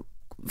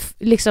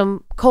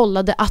liksom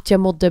kollade att jag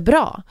mådde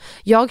bra.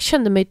 Jag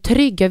kände mig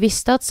trygg. Jag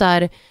visste att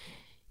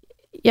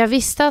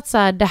så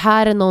här, det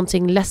här är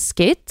någonting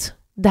läskigt.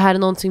 Det här är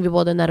någonting vi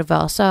båda är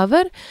nervösa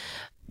över.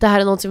 Det här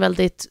är någonting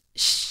väldigt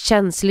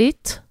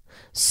känsligt.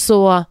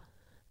 Så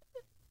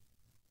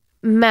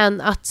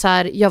men att så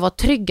här, jag var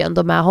trygg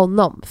ändå med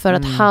honom för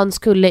att han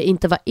skulle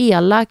inte vara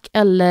elak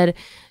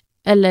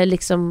eller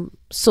liksom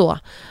så.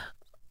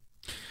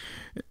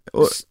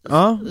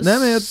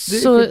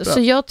 Så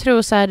jag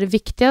tror så här, det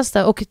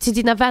viktigaste, och till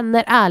dina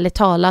vänner ärligt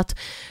talat,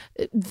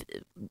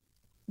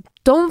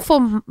 de får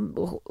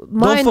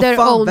mind their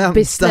own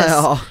business.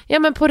 Ja,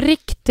 men på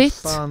riktigt.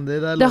 Fan,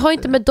 det har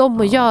inte med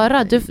dem att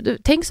göra. Du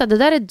tänk så här, det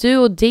där är du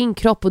och din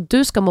kropp och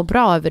du ska må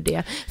bra över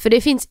det. För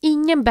det finns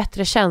ingen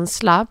bättre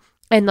känsla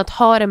än att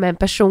ha det med en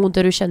person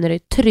där du känner dig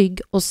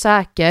trygg och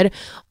säker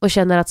och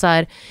känner att så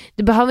här,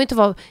 det behöver inte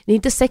vara, det är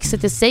inte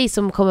sexet i sig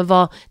som kommer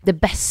vara det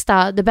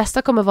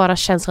bästa kommer vara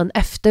känslan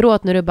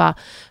efteråt när du bara,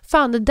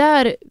 fan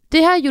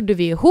det här gjorde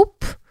vi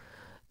ihop,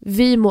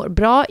 vi mår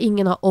bra,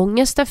 ingen har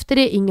ångest efter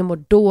det, ingen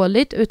mår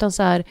dåligt, utan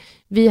så här,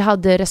 vi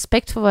hade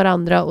respekt för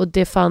varandra och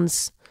det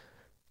fanns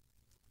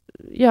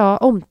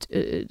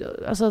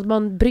alltså att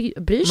man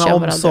bryr sig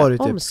om varandra.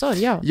 Typ.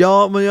 Omsorg, ja.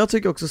 Ja, men jag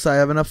tycker också så här,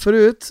 jag menar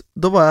förut,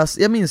 då var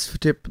jag minns för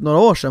typ några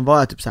år sedan var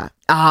jag typ så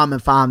här, men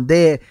fan,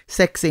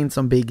 sex är inte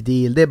som big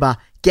deal, det är bara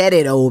get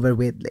it over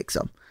with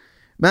liksom.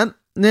 Men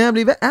när jag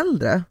blivit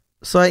äldre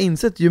så har jag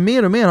insett, ju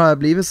mer och mer har jag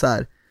blivit så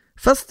här,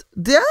 fast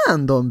det är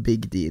ändå en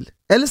big deal.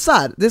 Eller så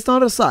här, det är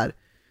snarare så här,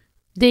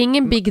 det är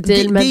ingen big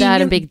deal, men det är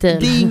en big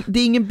deal. Det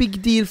är ingen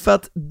big deal för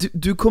att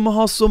du kommer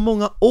ha så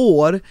många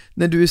år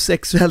när du är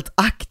sexuellt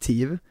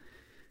aktiv.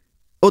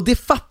 Och det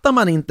fattar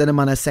man inte när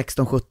man är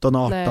 16, 17,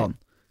 18. Nej.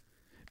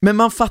 Men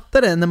man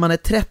fattar det när man är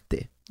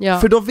 30. Ja.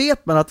 För då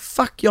vet man att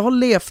fuck, jag har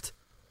levt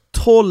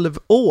 12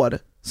 år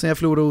sedan jag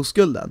förlorade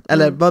oskulden.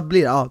 Eller vad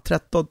blir det? Ja,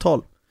 13,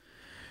 12.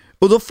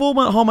 Och då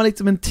har man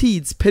liksom en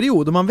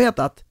tidsperiod och man vet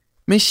att,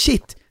 men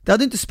shit, det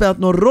hade inte spelat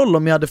någon roll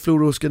om jag hade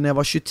förlorat oskulden när jag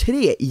var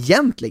 23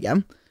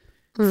 egentligen.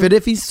 För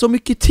det finns så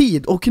mycket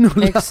tid att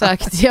knulla.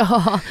 Exakt,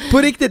 ja. På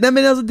riktigt, nej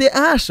men alltså det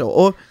är så.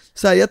 Och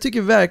så här, jag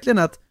tycker verkligen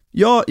att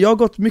jag har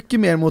gått mycket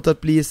mer mot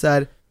att bli så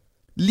här,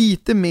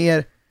 lite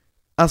mer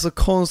alltså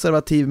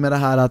konservativ med det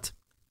här att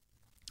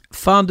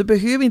fan, du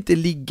behöver inte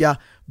ligga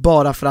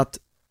bara för att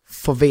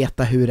få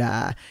veta hur det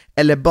är,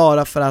 eller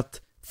bara för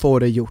att få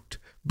det gjort,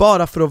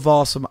 bara för att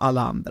vara som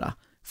alla andra.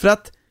 För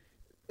att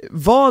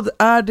vad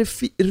är det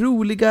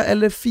roliga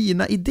eller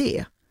fina i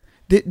det?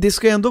 Det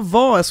ska ändå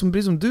vara,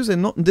 precis som du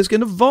säger, det ska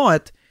ändå vara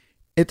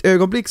ett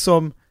ögonblick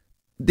som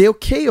det är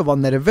okej att vara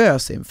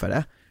nervös inför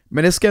det,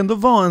 men det ska ändå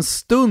vara en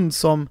stund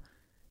som,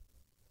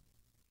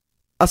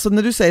 alltså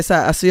när du säger så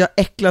här, alltså jag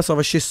äcklas av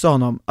att kyssa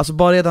honom, alltså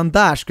bara redan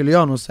där skulle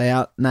jag nog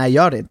säga, nej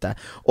gör det inte.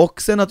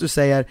 Och sen att du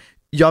säger,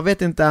 jag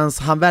vet inte ens,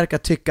 han verkar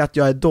tycka att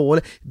jag är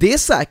dålig, det är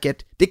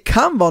säkert, det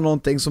kan vara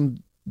någonting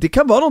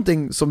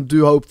som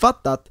du har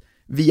uppfattat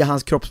via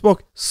hans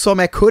kroppsspråk som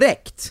är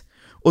korrekt,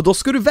 och då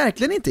ska du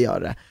verkligen inte göra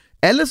det.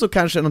 Eller så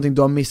kanske det är någonting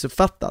du har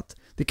missuppfattat.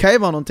 Det kan ju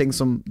vara någonting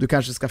som du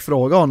kanske ska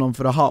fråga honom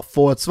för att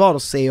få ett svar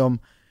och se om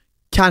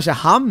kanske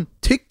han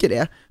tycker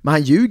det, men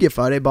han ljuger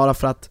för dig bara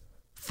för att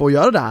få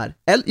göra det här.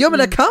 Ja, men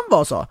det kan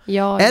vara så.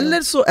 Ja.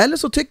 Eller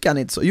så tycker han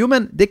inte så. Jo,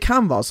 men det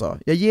kan vara så.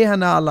 Jag ger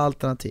henne alla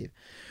alternativ.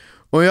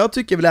 Och jag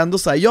tycker väl ändå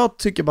så här, jag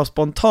tycker bara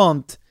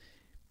spontant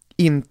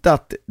inte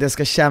att det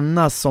ska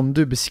kännas som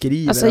du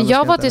beskriver. Alltså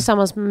jag var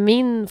tillsammans med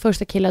min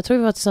första kille, jag tror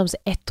vi var tillsammans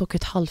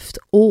 1,5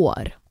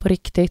 år på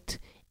riktigt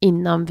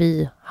innan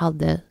vi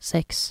hade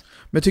sex.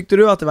 Men tyckte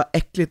du att det var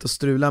äckligt att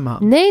strula med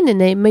han?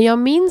 Nej, men jag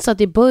minns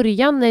att i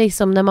början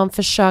när man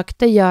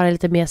försökte göra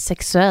lite mer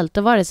sexuellt,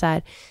 då var det så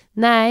här,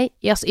 nej,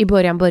 i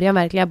början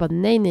verkligen, jag bara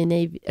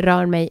nej,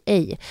 rör mig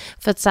ej.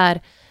 För att så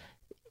här,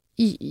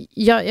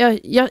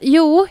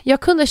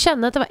 jag kunde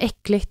känna att det var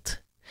äckligt.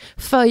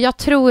 För jag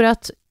tror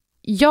att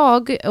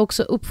jag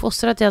också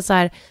uppfostrad till att så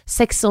här,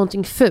 sex är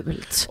någonting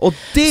fult. Och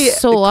det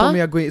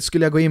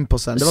skulle jag gå in på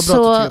sen. Det var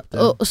bra att du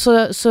tog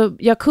upp det. Så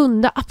jag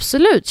kunde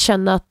absolut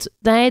känna att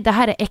nej, det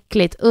här är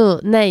äckligt.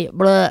 Nej,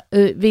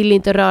 vill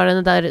inte röra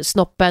den där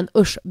snoppen.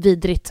 Usch,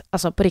 vidrigt.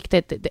 Alltså på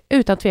riktigt,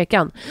 utan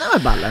tvekan.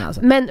 Nej, ballen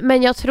alltså.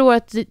 Men jag tror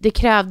att det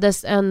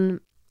krävdes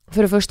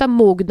för det första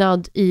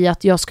mognad i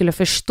att jag skulle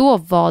förstå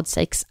vad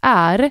sex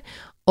är,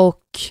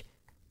 och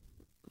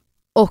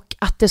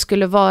att det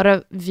skulle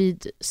vara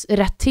vid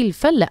rätt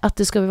tillfälle, att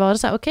det skulle vara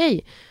så här,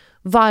 okej,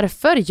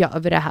 varför gör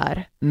vi det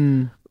här?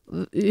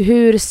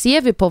 Hur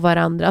ser vi på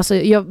varandra? Alltså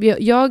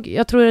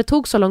jag tror det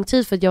tog så lång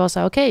tid för att jag var så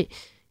här, okej,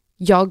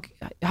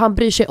 han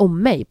bryr sig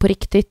om mig på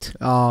riktigt.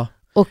 Ja.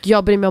 Och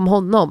jag bryr mig om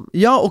honom.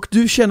 Ja, och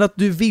du känner att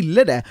du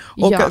ville det.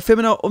 Och för jag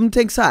menar, om du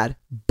tänker så här,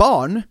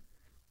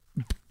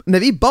 när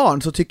vi är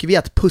barn så tycker vi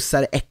att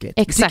pussar är äckligt.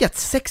 Exakt. Vi tycker att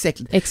sex är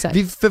äckligt. Exakt.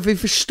 Vi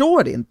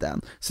förstår det inte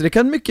än. Så det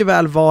kan mycket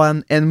väl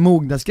vara en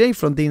mognadsgrej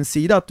från din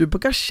sida, att du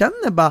bara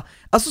känner bara,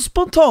 alltså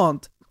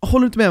spontant,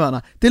 håller inte med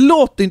varandra. Det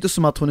låter inte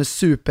som att hon är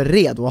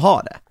superredo att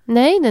ha det.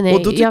 Nej.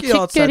 Och då tycker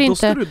jag att så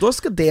här, då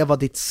ska det vara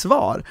ditt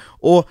svar.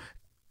 Och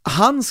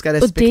han ska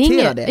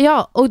respektera det.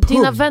 Ja, och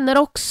dina vänner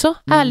också,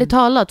 ärligt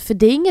talat. För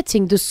det är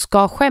ingenting du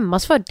ska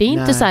skämmas för. Det är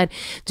inte så här,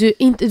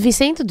 vi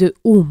säger inte att du är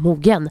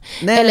omogen.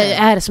 Nej.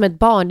 Eller är som ett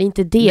barn, det är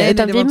inte det.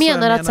 Utan vi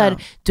menar att så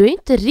här, du är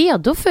inte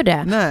redo för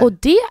det. Nej. Och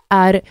det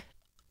är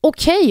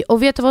okej.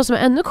 Och vet du vad som är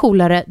ännu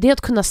coolare? Det är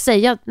att kunna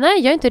säga att nej,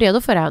 jag är inte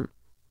redo för det än.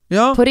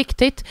 Ja. På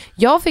riktigt.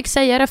 Jag fick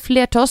säga det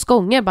flertals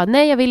gånger. Bara,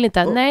 nej, jag vill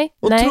inte.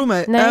 Och tro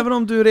mig, även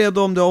om du är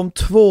redo om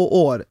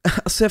 2 år.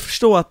 Alltså jag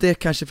förstår att det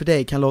kanske för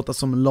dig kan låta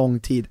som lång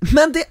tid.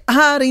 Men det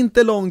är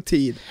inte lång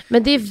tid.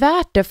 Men det är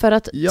värt det, för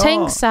att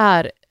tänk så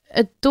här.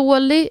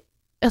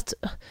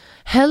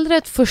 hellre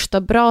ett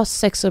första bra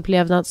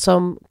sexupplevnad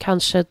som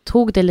kanske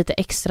tog det lite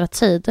extra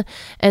tid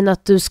än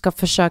att du ska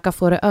försöka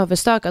få det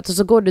överstökat och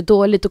så går det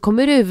dåligt och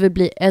kommer du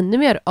bli ännu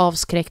mer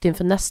avskräckt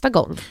inför nästa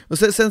gång. Och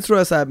sen tror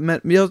jag så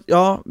här,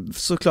 ja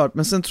såklart,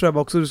 men sen tror jag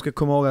också att du ska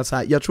komma ihåg att så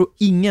här, jag tror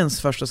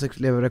ingens första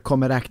sexupplevelse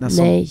kommer räknas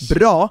som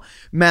bra,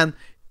 men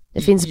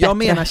det finns jag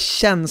bättre. menar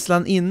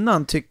känslan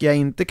innan tycker jag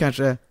inte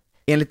kanske,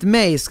 enligt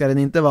mig ska den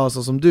inte vara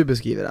så som du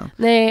beskriver den.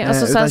 Nej,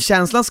 alltså utan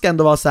känslan ska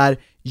ändå vara så här: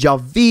 jag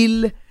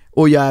vill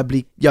och jag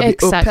blir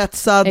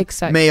upphetsad,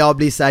 men jag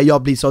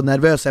blir så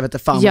nervös, jag vet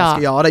inte fan vad jag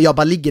ska göra, jag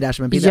bara ligger där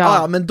som en pinne.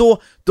 Ja, men då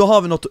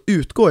har vi något att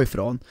utgå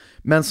ifrån.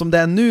 Men som det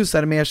är nu så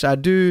är det mer så här,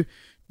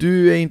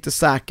 du är inte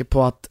säker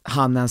på att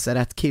han ens är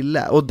rätt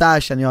kille, och där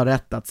känner jag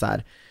rätt att så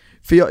här,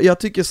 för jag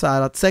tycker så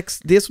här att sex,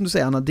 det är som du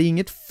säger Anna, det är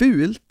inget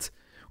fult,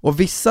 och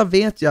vissa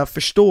vet jag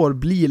förstår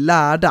blir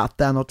lärda att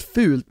det är något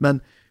fult,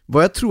 men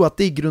vad jag tror att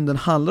det i grunden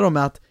handlar om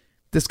är att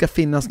det ska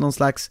finnas någon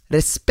slags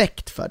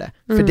respekt för det.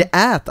 För det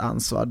är ett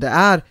ansvar.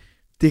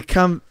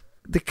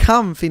 Det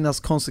kan finnas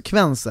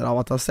konsekvenser av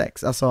att ha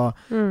sex. Alltså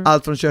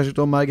allt från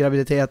könsjukdomar,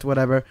 graviditet,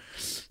 whatever.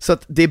 Så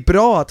att det är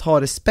bra att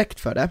ha respekt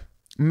för det.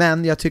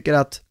 Men jag tycker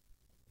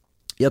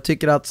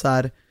att så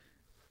här,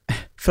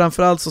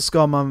 framförallt så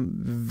ska man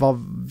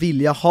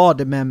vilja ha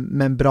det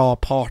med en bra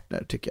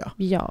partner, tycker jag.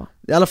 Ja.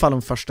 I alla fall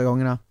de första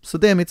gångerna. Så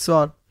det är mitt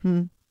svar.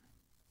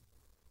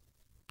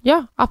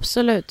 Ja,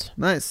 absolut.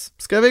 Nice.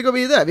 Ska vi gå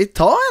vidare? Vi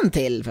tar en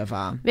till för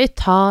fan. Vi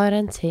tar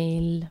en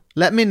till.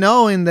 Let me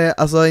know in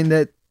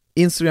the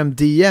Instagram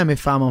DM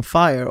if I'm on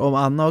fire. Om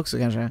Anna också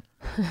kanske.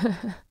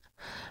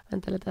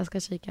 Vänta lite, jag ska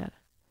kika här.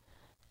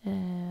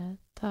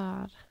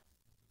 Där.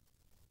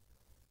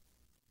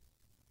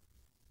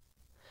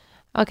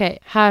 Okej,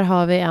 här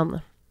har vi en.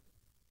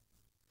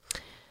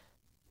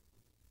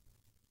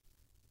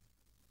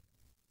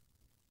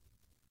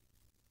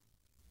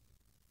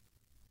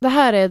 Det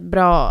här är ett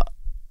bra,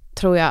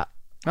 tror jag.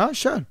 Ja,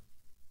 kör.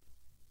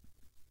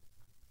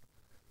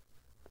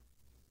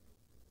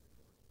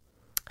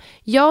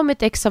 Jag och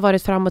mitt ex har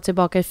varit fram och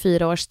tillbaka i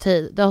 4 års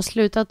tid. Det har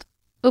slutat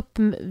upp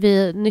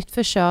vid nytt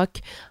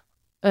försök.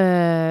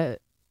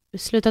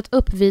 Slutat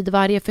upp vid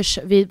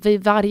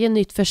varje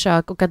nytt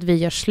försök och att vi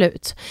gör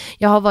slut.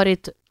 Jag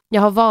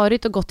har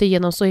varit och gått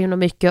igenom så himla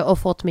mycket och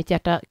fått mitt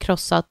hjärta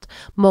krossat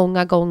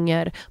många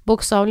gånger.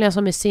 Bokstavligen,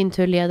 som i sin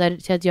tur leder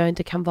till att jag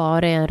inte kan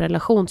vara i en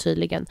relation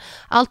tydligen.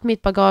 Allt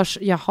mitt bagage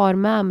jag har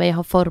med mig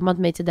har format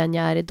mig till den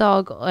jag är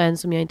idag och en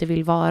som jag inte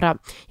vill vara.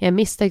 Jag är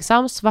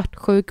misstänksam,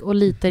 svartsjuk och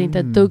litar inte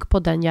ett dugg på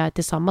den jag är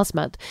tillsammans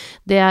med.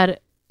 Det är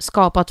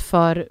skapat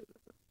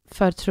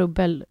för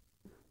trubbel.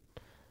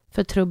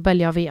 För trubbel,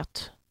 jag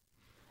vet.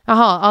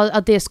 Jaha,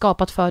 att det är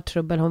skapat för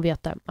trubbel, hon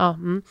vet det. Ja,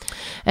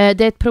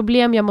 det är ett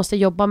problem jag måste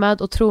jobba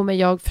med och tro mig,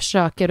 jag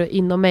försöker och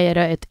inom mig är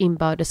det ett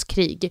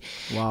inbördeskrig.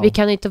 Wow. Vi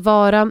kan inte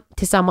vara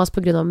tillsammans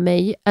på grund av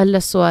mig, eller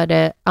så är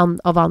det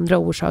av andra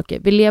orsaker.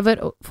 Vi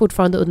lever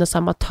fortfarande under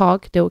samma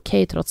tak, det är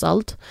okej trots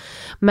allt.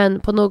 Men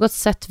på något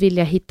sätt vill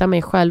jag hitta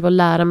mig själv och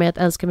lära mig att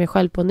älska mig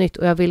själv på nytt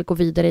och jag vill gå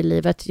vidare i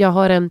livet. Jag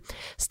har en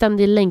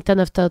ständig längtan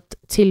efter att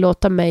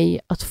tillåta mig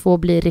att få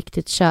bli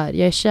riktigt kär.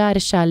 Jag är kär i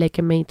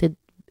kärleken men inte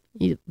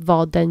i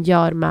vad den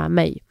gör med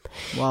mig.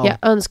 Wow. Jag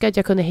önskar att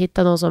jag kunde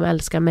hitta någon som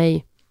älskar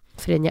mig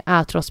för den jag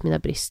är trots mina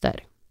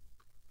brister.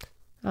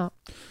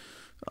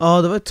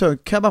 Ja, det var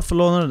tungt. Kan jag bara få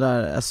låna det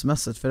där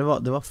smset? För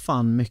det var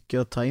fan mycket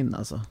att ta in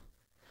alltså.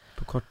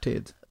 På kort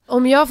tid.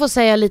 Om jag får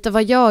säga lite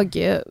vad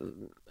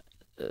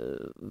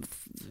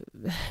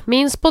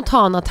min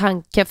spontana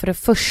tanke för det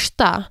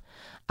första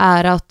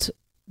är att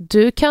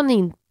du kan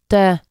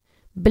inte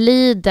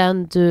bli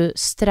den du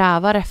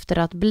strävar efter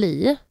att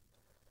bli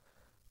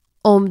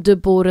om du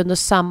bor under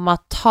samma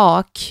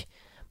tak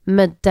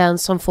med den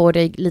som får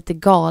dig lite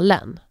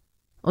galen.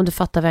 Om du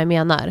fattar vad jag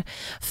menar.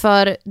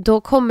 För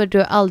då kommer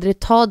du aldrig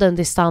ta den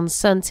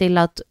distansen till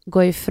att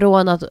gå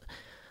ifrån att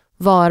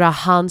vara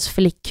hans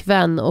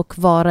flickvän och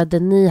vara det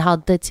ni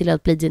hade till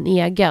att bli din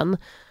egen.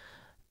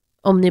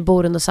 Om ni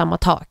bor under samma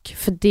tak.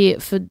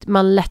 För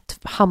man lätt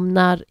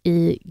hamnar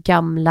i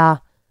gamla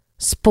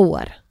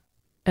spår.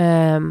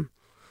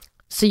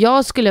 Så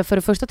jag skulle för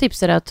det första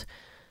tipsa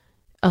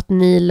att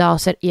ni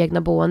löser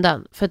egna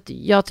boenden. För att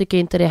jag tycker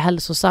inte det är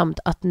hälsosamt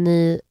att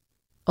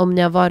om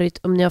ni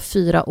har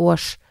 4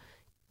 års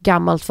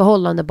gammalt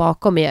förhållande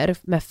bakom er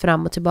med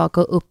fram och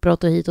tillbaka och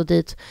uppbrott och hit och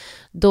dit,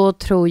 då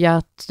tror jag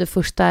att det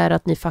första är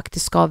att ni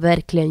faktiskt ska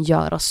verkligen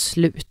göra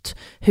slut.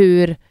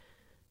 Hur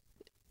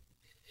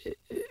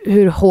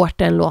hårt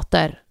den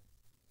låter.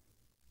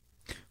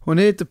 Hon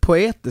är lite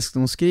poetisk när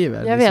hon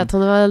skriver. Jag vet,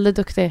 hon är väldigt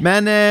duktig.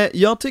 Men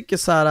jag tycker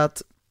så här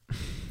att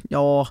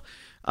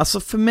alltså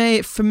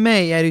för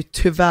mig är det ju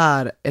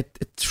tyvärr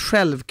ett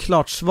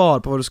självklart svar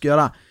på vad du ska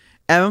göra.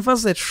 Även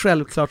fast det är ett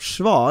självklart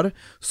svar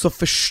så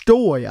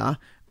förstår jag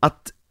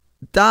att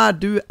där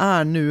du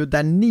är nu,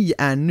 där ni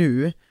är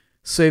nu,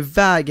 så är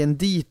vägen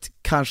dit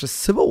kanske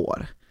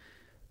svår.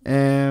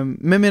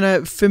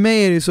 Men för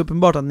mig är det ju så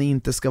uppenbart att ni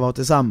inte ska vara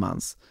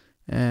tillsammans.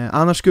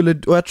 Annars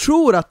och jag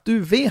tror att du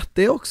vet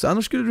det också,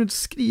 annars skulle du inte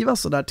skriva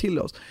så där till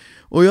oss.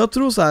 Och jag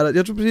tror så här,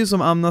 jag tror precis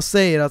som Anna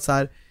säger att så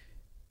här,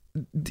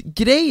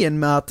 grejen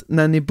med att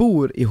när ni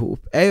bor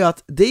ihop är ju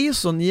att det är ju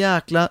sån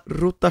jäkla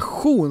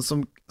rotation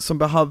som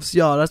behövs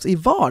göras i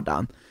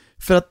vardagen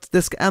för att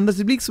det ska ändras.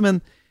 Det blir som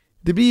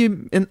det blir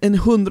ju en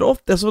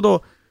 180, alltså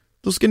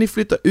då ska ni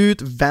flytta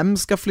ut, vem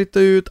ska flytta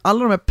ut, alla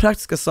de här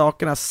praktiska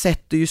sakerna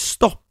sätter ju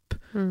stopp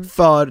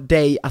för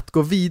dig att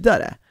gå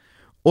vidare.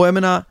 Och jag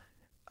menar,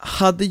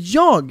 hade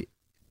jag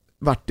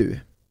varit du,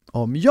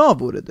 om jag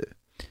vore du,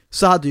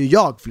 så hade ju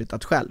jag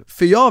flyttat själv.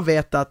 För jag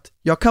vet att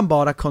jag kan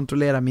bara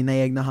kontrollera mina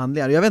egna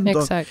handlingar. Jag vet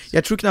inte,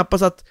 jag tror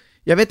knappast att,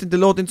 jag vet inte,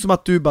 det låter inte som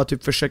att du bara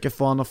typ försöker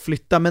få honom att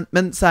flytta,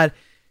 men så här,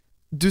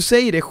 du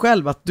säger det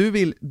själv att du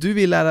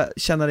vill lära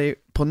känna dig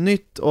på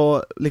nytt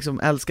och liksom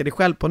älska dig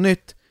själv på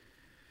nytt.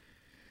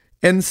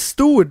 En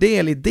stor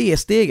del i det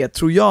steget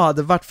tror jag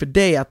hade varit för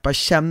dig att bara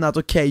känna att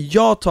okej,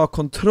 jag tar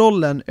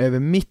kontrollen över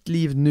mitt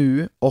liv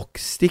nu och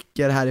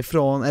sticker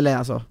härifrån, eller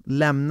alltså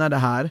lämnar det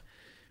här,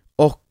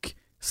 och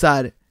så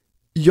här,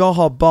 jag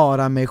har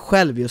bara mig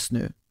själv just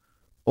nu.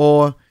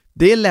 Och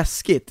det är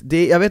läskigt.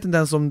 Jag vet inte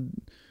ens om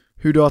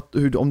du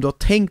har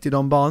tänkt i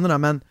de banorna,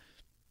 men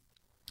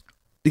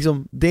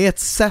liksom, det är ett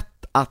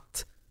sätt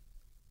att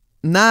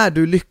när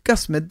du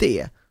lyckas med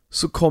det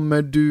så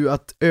kommer du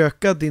att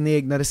öka din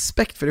egna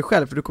respekt för dig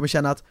själv, för du kommer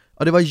känna att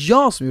ja, det var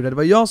jag som gjorde det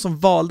var jag som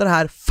valde det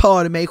här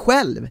för mig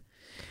själv.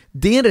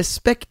 Det är en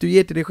respekt du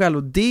ger till dig själv,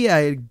 och det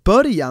är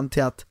början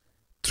till att,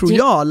 tror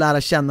jag,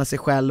 lära känna sig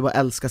själv och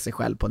älska sig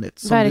själv på nytt,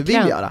 som verkligen du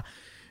vill göra.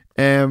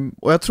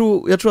 Och jag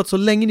tror att så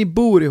länge ni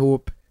bor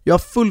ihop, jag har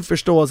full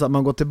förståelse att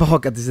man går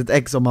tillbaka till sitt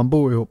ex om man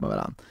bor ihop med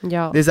varandra.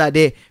 Ja. Det är så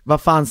här,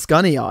 vad fan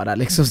ska ni göra?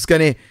 Liksom, ska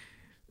ni...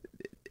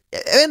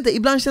 Jag vet inte,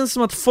 ibland känns det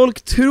som att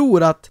folk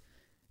tror att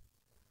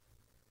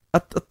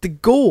det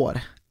går.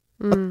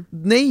 Att,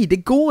 nej, det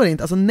går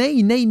inte. Alltså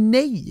nej.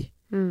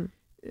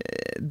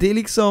 Det är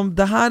liksom,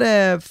 det här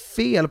är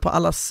fel på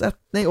alla sätt.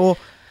 Nej,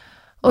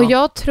 och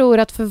jag tror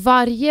att för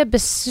varje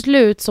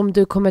beslut som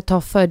du kommer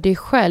ta för dig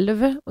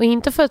själv, och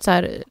inte för att så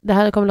här, det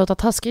här kommer låta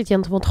taskigt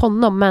gentemot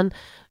honom, men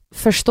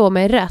förstå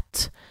mig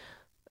rätt,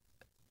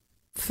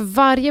 för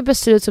varje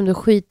beslut som du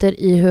skiter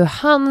i hur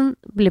han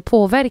blir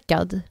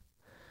påverkad,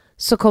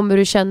 så kommer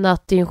du känna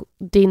att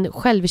din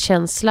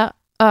självkänsla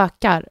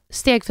ökar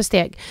steg för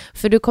steg,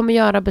 för du kommer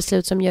göra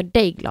beslut som gör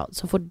dig glad,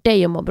 som får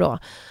dig att må bra.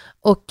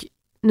 Och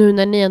nu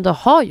när ni ändå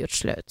har gjort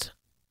slut,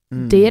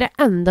 det är det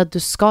enda du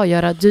ska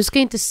göra. Du ska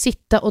inte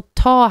sitta och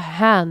ta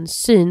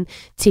hänsyn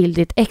till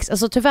ditt ex.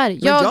 Alltså tyvärr. Men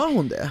gör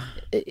hon det?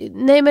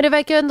 Nej, men det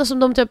verkar ändå som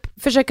de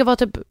typ försöker vara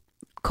typ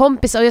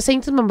kompisar. Och jag säger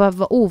inte att man behöver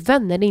vara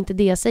ovänner, det är inte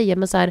det jag säger.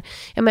 Men så här,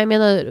 jag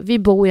menar, vi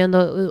bor ju ändå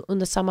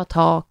under samma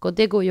tak och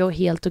det går ju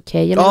helt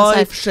okej. Ja,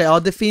 i och för sig. Ja,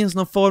 det finns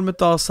någon form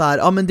av så här,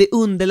 ja men det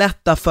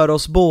underlättar för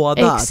oss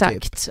båda.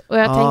 Exakt. Typ. Och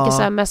jag tänker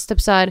så här, mest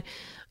typ så här,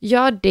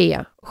 gör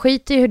det.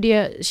 Skit i hur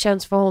det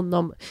känns för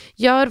honom.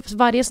 Gör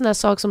varje sån här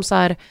sak som så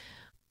här,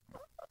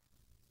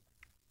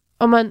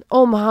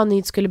 om han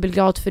inte skulle bli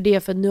glad för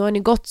det, för nu har ni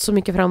gått så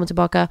mycket fram och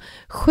tillbaka.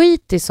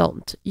 Skit i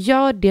sånt.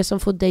 Gör det som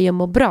får dig att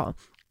må bra.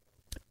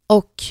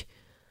 Och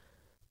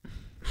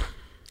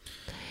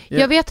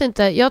jag vet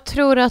inte, jag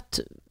tror att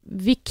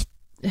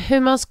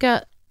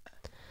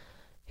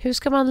hur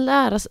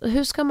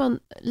ska man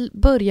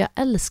börja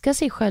älska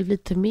sig själv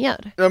lite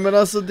mer? Ja, men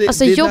alltså det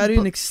där är ju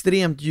en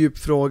extremt djup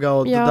fråga,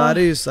 och det där är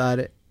ju så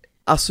här,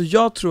 alltså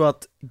jag tror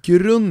att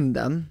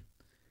grunden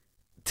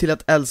till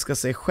att älska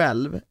sig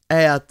själv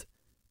är att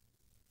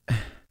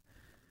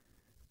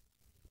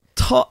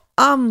ta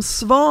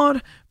ansvar,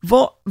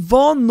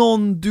 var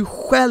någon du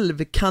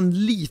själv kan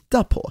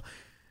lita på.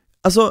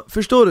 Alltså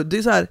förstår du, det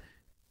är så här,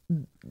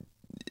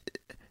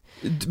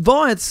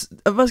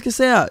 vad ska jag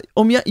säga,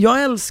 om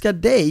jag älskar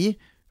dig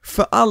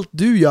för allt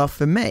du gör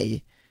för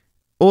mig,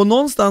 och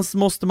någonstans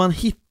måste man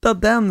hitta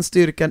den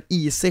styrkan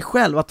i sig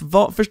själv, att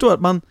förstå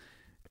att man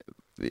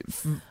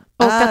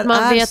och att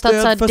man vet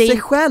att så här, för sig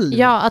själv.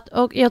 Ja,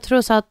 och jag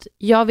tror så att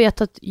jag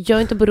vet att jag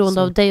är inte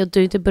beroende av dig och du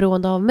är inte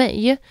beroende av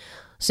mig.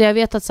 Så jag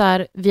vet att så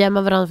här, vi är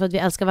med varandra för att vi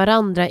älskar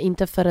varandra,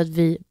 inte för att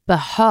vi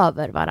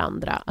behöver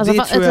varandra. Alltså,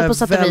 det tror jag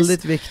är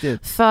väldigt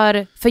viktigt.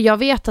 För jag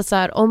vet att så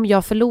här, om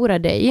jag förlorar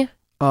dig,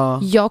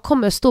 jag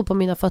kommer stå på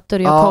mina fötter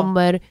och jag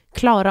kommer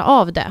klara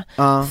av det.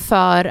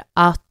 För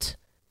att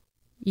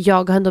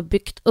jag har ändå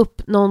byggt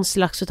upp någon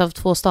slags av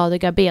 2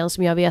 stadiga ben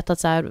som jag vet att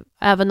så här,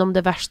 även om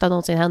det värsta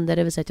någonsin händer,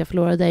 det vill säga att jag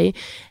förlorar dig,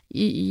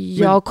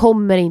 jag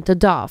kommer inte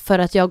dö, för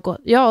att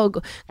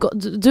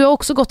du har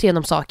också gått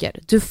igenom saker.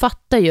 Du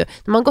fattar ju,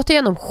 när man gått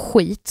igenom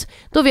skit,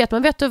 då vet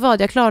man, vet du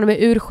vad, jag klarar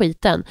mig ur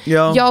skiten.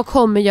 Jag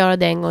kommer göra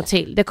det en gång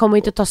till. Det kommer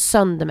inte ta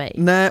sönder mig.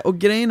 Nej, och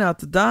grejen är att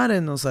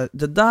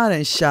det där är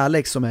en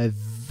kärlek som är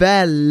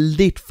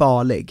väldigt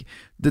farlig.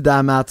 Det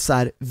där med att så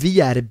här,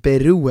 vi är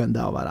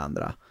beroende av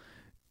varandra.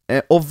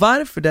 Och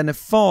varför den är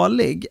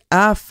farlig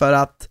är för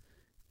att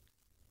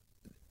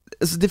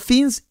alltså det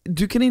finns,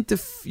 du kan inte,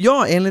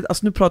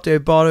 alltså nu pratar jag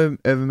ju bara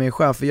över mig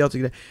själv, för jag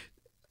tycker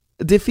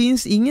det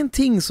finns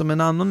ingenting som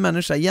en annan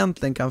människa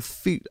egentligen kan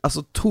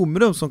alltså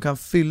tomrum som kan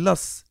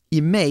fyllas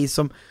i mig,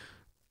 som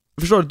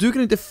förstår du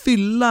kan inte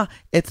fylla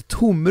ett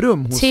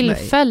tomrum hos mig.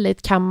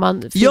 Tillfälligt kan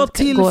man. Ja,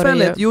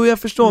 tillfälligt. Jo, jag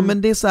förstår,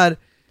 men det är så här.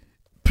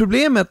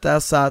 Problemet är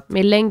så att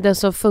med längden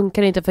så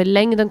funkar det inte, för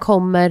längden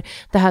kommer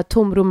det här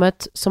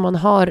tomrummet som man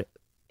har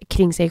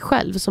kring sig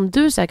själv, som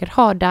du säkert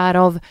har,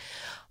 därav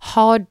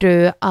har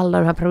du alla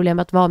de här problemen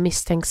att vara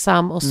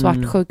misstänksam och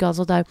svartsjuk och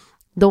sånt där.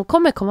 De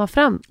kommer komma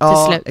fram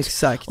till slut.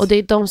 Exakt. Och det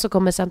är de som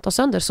kommer sen ta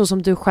sönder, så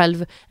som du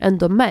själv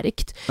ändå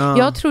märkt.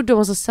 Jag tror du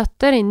måste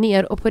sätta dig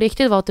ner och på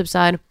riktigt vara typ så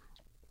här: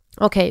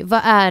 okej,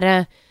 vad är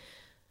det?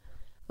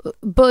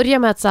 Börja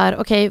med att så här,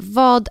 okej,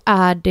 vad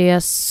är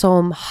det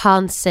som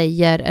han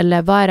säger,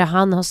 eller vad är det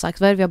han har sagt,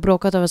 vad är det vi har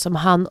bråkat över som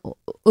han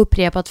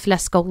upprepat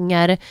flest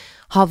gånger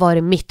har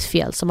varit mitt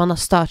fel, som han har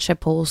stört sig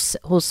på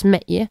hos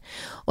mig.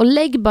 Och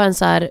lägg bara en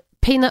så här,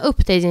 pinna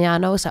upp det i din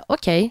hjärna och säga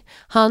okej,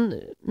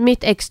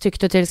 mitt ex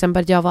tyckte till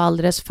exempel att jag var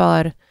alldeles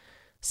för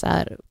så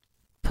här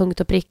punkt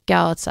och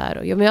pricka, och att så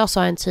här, men jag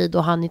sa en tid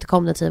och han inte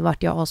kom den tiden,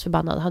 vart jag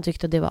asförbannad. Han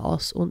tyckte att det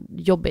var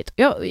jobbigt.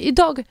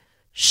 Idag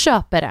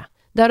köper det.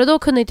 Där och då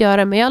kunde inte göra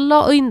det, men jag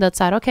la in det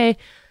så här, okej,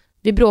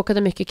 vi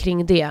bråkade mycket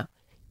kring det.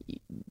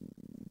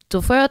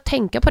 Då får jag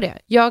tänka på det.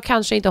 Jag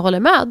kanske inte håller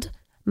med,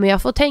 men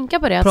jag får tänka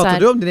på det. Pratar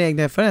du om dina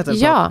egna erfarenheter?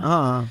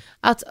 Ja.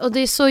 Och det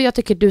är så jag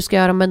tycker du ska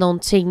göra med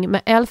någonting,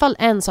 med i alla fall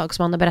en sak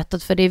som man har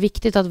berättat, för det är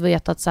viktigt att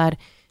veta att så här,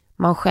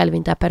 man själv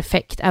inte är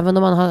perfekt. Även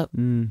om man har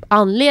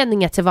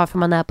anledningar till varför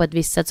man är på ett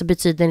visst sätt, så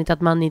betyder det inte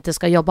att man inte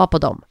ska jobba på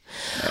dem.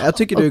 Jag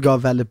tycker du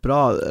gav väldigt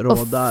bra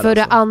råd där. Och för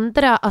det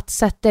andra, att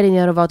sätta dig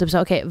ner och vara typ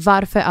så, okej,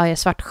 varför är jag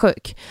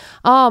svartsjuk?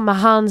 Men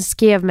han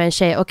skrev med en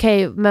tjej,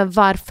 okej, men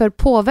varför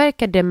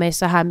påverkar det mig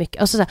så här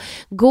mycket? Alltså, så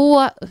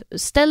här,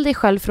 ställ dig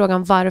själv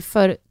frågan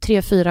varför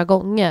 3-4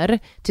 gånger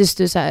tills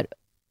du så här,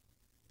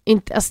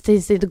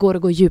 tills det inte går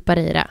att gå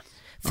djupare i det.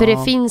 För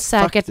det finns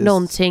säkert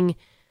någonting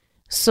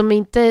som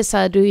inte så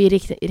här, du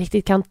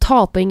riktigt kan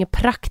ta på, ingen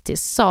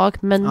praktisk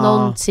sak, men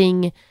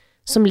någonting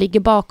som ligger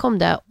bakom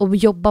det, och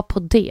jobba på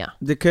det.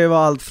 Det kan ju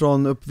vara allt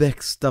från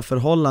uppväxta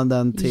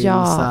förhållanden till så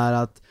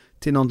här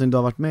till någonting du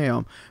har varit med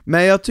om.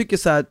 Men jag tycker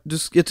så här,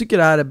 jag tycker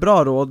det här är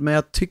bra råd, men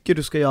jag tycker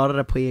du ska göra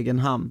det på egen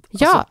hand.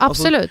 Ja,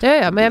 absolut.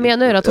 Men jag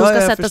menar ju att hon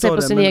ska sätta sig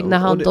på sin egna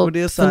hand och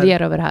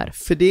fundera över det här.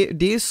 För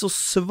det är så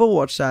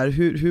svårt så här,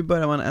 hur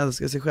börjar man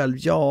älska sig själv?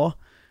 Ja.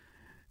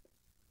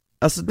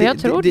 Alltså men jag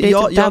tror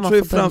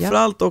ju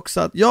framförallt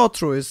också att jag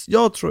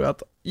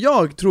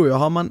tror ju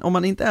om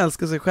man inte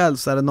älskar sig själv,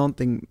 så är det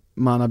någonting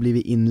man har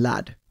blivit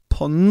inlärd.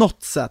 På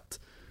något sätt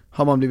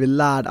har man blivit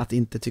lärd att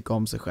inte tycka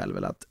om sig själv,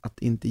 eller att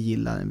inte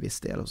gilla en viss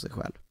del av sig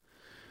själv.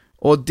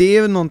 Och det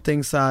är ju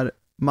någonting så här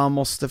man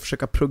måste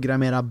försöka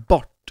programmera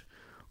bort.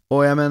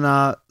 Och jag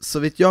menar, så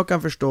vitt jag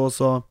kan förstå,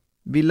 så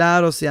vi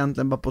lär oss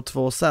egentligen bara på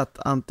 2 sätt.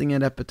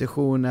 Antingen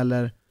repetition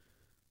eller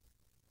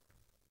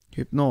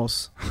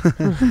hypnos.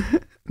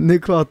 Nu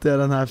pratar jag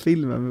den här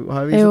filmen. Har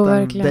jag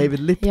visat den? David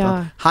Lipton.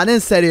 Ja. Han är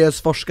en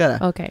seriös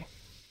forskare. Okay.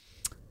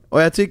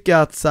 Och jag tycker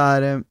att så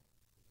här,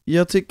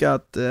 jag tycker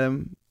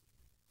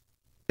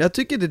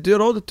det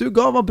rådet du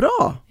gav var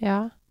bra.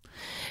 Ja.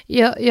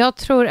 Jag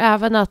tror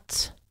även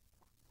att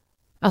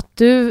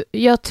du,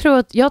 jag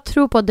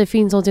tror på att det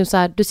finns någonting så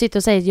här, du sitter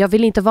och säger jag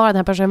vill inte vara den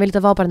här personen, jag vill inte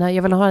vara på den här,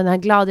 jag vill ha den här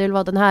glad, jag vill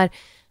vara den här,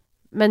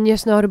 men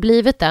just nu har du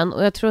blivit den.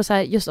 Och jag tror så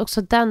här, just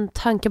också den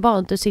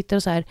tankebanan, du sitter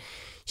och så här,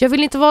 jag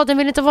vill inte vara den,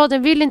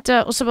 vill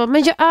inte, och så bara,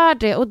 men jag är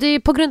det, och det är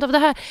på grund av det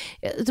här.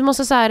 Du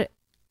måste så här,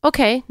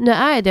 okej, nu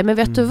är jag det, men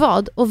vet du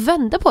vad? Och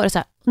vända på det så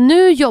här.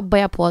 Nu jobbar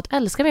jag på att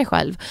älska mig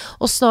själv,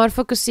 och snarare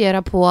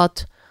fokusera på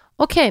att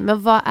okej,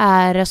 men vad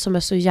är det som är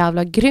så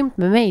jävla grymt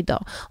med mig då?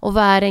 Och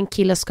vad är det en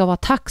kille ska vara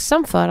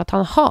tacksam för att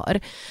han har?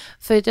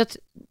 För att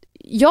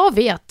jag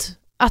vet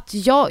att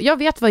jag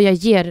vet vad jag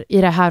ger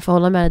i det här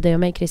förhållandet med dig och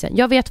mig, Christian.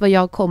 Jag vet vad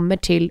jag kommer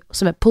till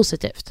som är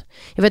positivt.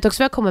 Jag vet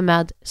också vad jag kommer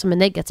med som är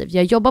negativt.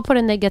 Jag jobbar på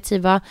det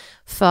negativa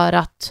för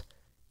att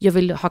jag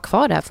vill ha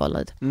kvar det här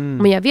förhållandet.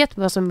 Men jag vet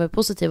vad som är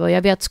positivt, och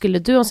jag vet, skulle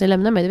du någonsin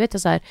lämna mig, då vet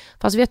jag så här,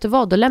 fast vet du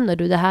vad, då lämnar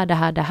du det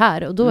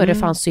här, och då är det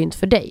fan synd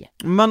för dig.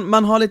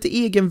 Man har lite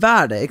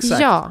egenvärde,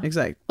 exakt. Ja,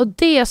 exakt. Och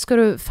det ska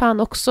du fan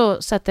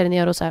också sätta dig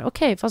ner och så här,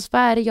 okej, fast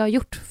vad är det jag har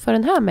gjort för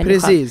den här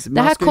människan? Precis.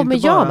 Det här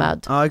kommer jag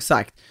med. Ja,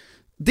 exakt.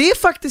 Det är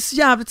faktiskt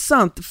jävligt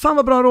sant. Fan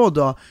vad bra råd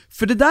då.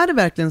 För det där är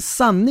verkligen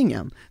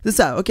sanningen. Det är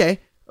så här,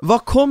 okej,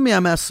 vad kommer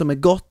jag med som är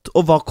gott,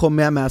 och vad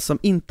kommer jag med som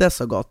inte är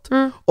så gott?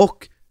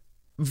 Och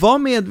var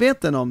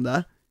medveten om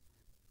det,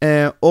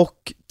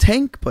 och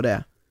tänk på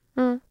det.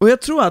 Och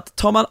jag tror att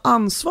tar man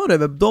ansvar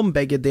över de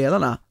bägge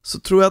delarna, så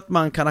tror jag att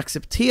man kan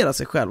acceptera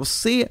sig själv och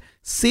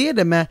se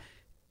det med,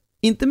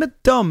 inte med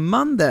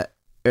dömande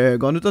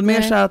ögon, utan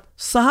mer så att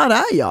så här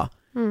är jag.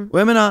 Och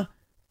jag menar,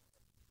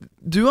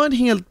 du har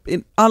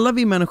alla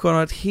vi människor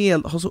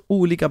har så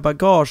olika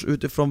bagage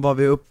utifrån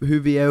hur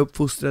vi är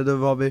uppfostrade och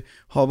vad vi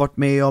har varit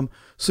med om.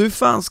 Så hur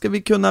fan ska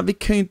vi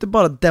kan ju inte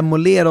bara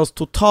demolera oss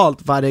totalt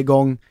varje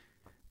gång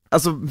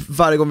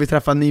vi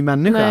träffar en ny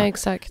människa. Nej,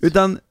 exakt.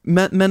 Utan,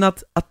 men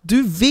att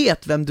du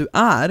vet vem du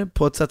är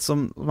på ett sätt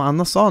som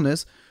Anna sa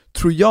nyss,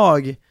 tror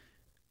jag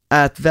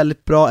är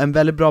en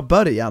väldigt bra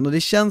början. Och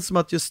det känns som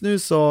att just nu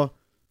så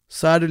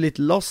så är du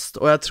lite lost,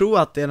 och jag tror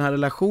att det är den här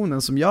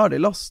relationen som gör dig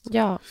lost.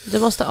 Ja, du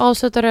måste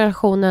avsluta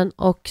relationen,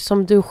 och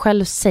som du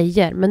själv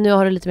säger, men nu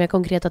har du lite mer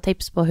konkreta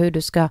tips på hur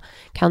du ska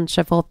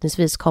kanske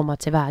förhoppningsvis komma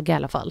tillväga i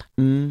alla fall.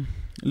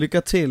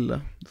 Lycka till.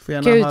 Du får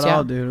gärna höra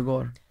av dig hur det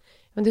går.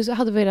 Men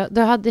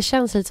det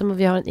känns lite som att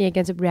vi har en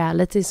egen typ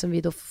reality som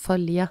vi då får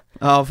följa.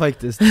 Ja,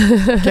 faktiskt.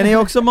 Kan ni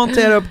också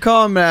montera upp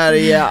kameror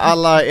i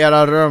alla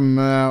era rum?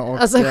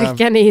 Och alltså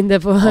skickar ni in det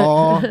på...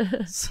 Ja.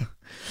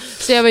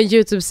 Så jag har en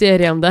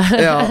YouTube-serie om det.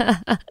 Ja.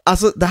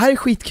 Alltså det här är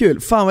skitkul.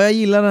 Fan vad jag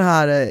gillar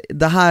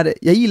det här.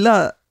 Jag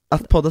gillar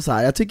att podda så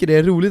här. Jag tycker det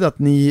är roligt att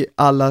ni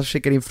alla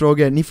skickar in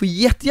frågor. Ni får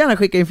jättegärna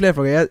skicka in fler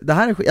frågor. Det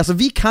här är alltså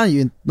vi kan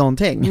ju inte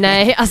någonting.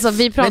 Nej, alltså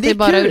vi pratar ju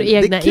bara ur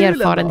egna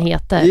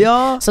erfarenheter.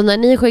 Ja. Så när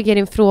ni skickar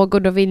in frågor,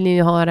 då vill ni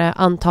ju ha det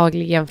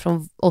antagligen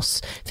från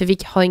oss. För vi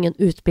har ingen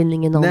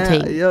utbildning i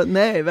någonting.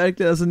 Nej,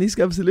 verkligen. Alltså ni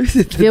ska absolut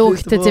inte. Vi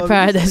åkte till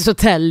Paradise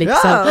Hotel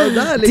liksom. Ja,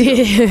 där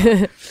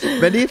liksom.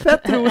 Men det är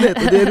fett roligt.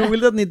 Och det är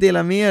roligt att ni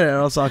delar med er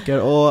av saker.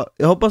 Och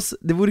jag hoppas,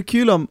 det vore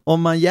kul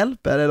om man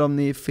hjälper, eller om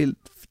ni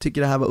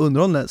tycker det här var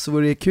underhållande, så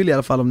vore det kul i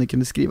alla fall om ni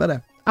kunde skriva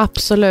det.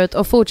 Absolut,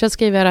 och fortsätt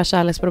skriva era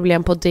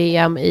kärleksproblem på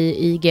DM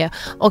i IG.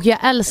 Och jag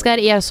älskar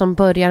er som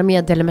börjar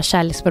meddela med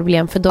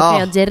kärleksproblem, för då kan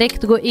jag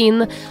direkt gå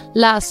in,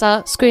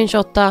 läsa,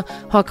 screenshotta,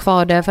 ha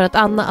kvar det, för att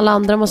alla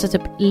andra måste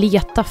typ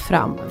leta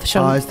fram,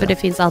 för det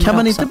finns andra. Kan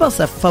man också. inte bara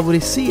så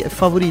här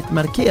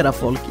favoritmarkera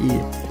folk i...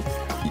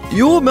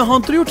 Jo, men har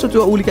inte du gjort så att du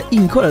har olika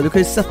inkorgar? Du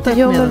kan ju sätta...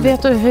 Jo, men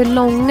vet du hur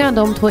långa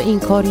de 2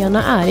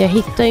 inkorgarna är? Jag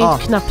hittar ju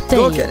knappt dig.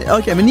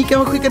 Okej, men ni kan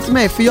väl skicka till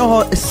mig, för jag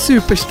har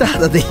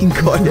superstädade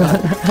inkorgar.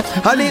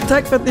 Hörni,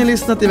 tack för att ni har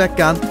lyssnat i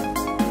veckan.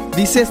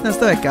 Vi ses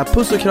nästa vecka.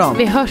 Puss och kram.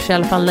 Vi hörs i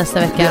alla fall nästa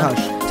vecka. Vi hörs.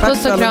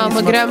 Puss och kram,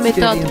 och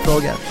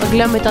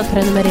glöm inte att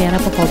prenumerera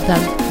på podden.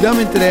 Glöm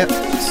inte det.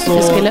 Så...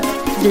 Det skulle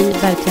vi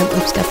verkligen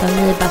uppskatta.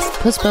 Ni är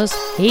bäst. Puss, puss.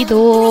 Hej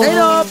då! Hej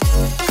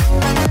då!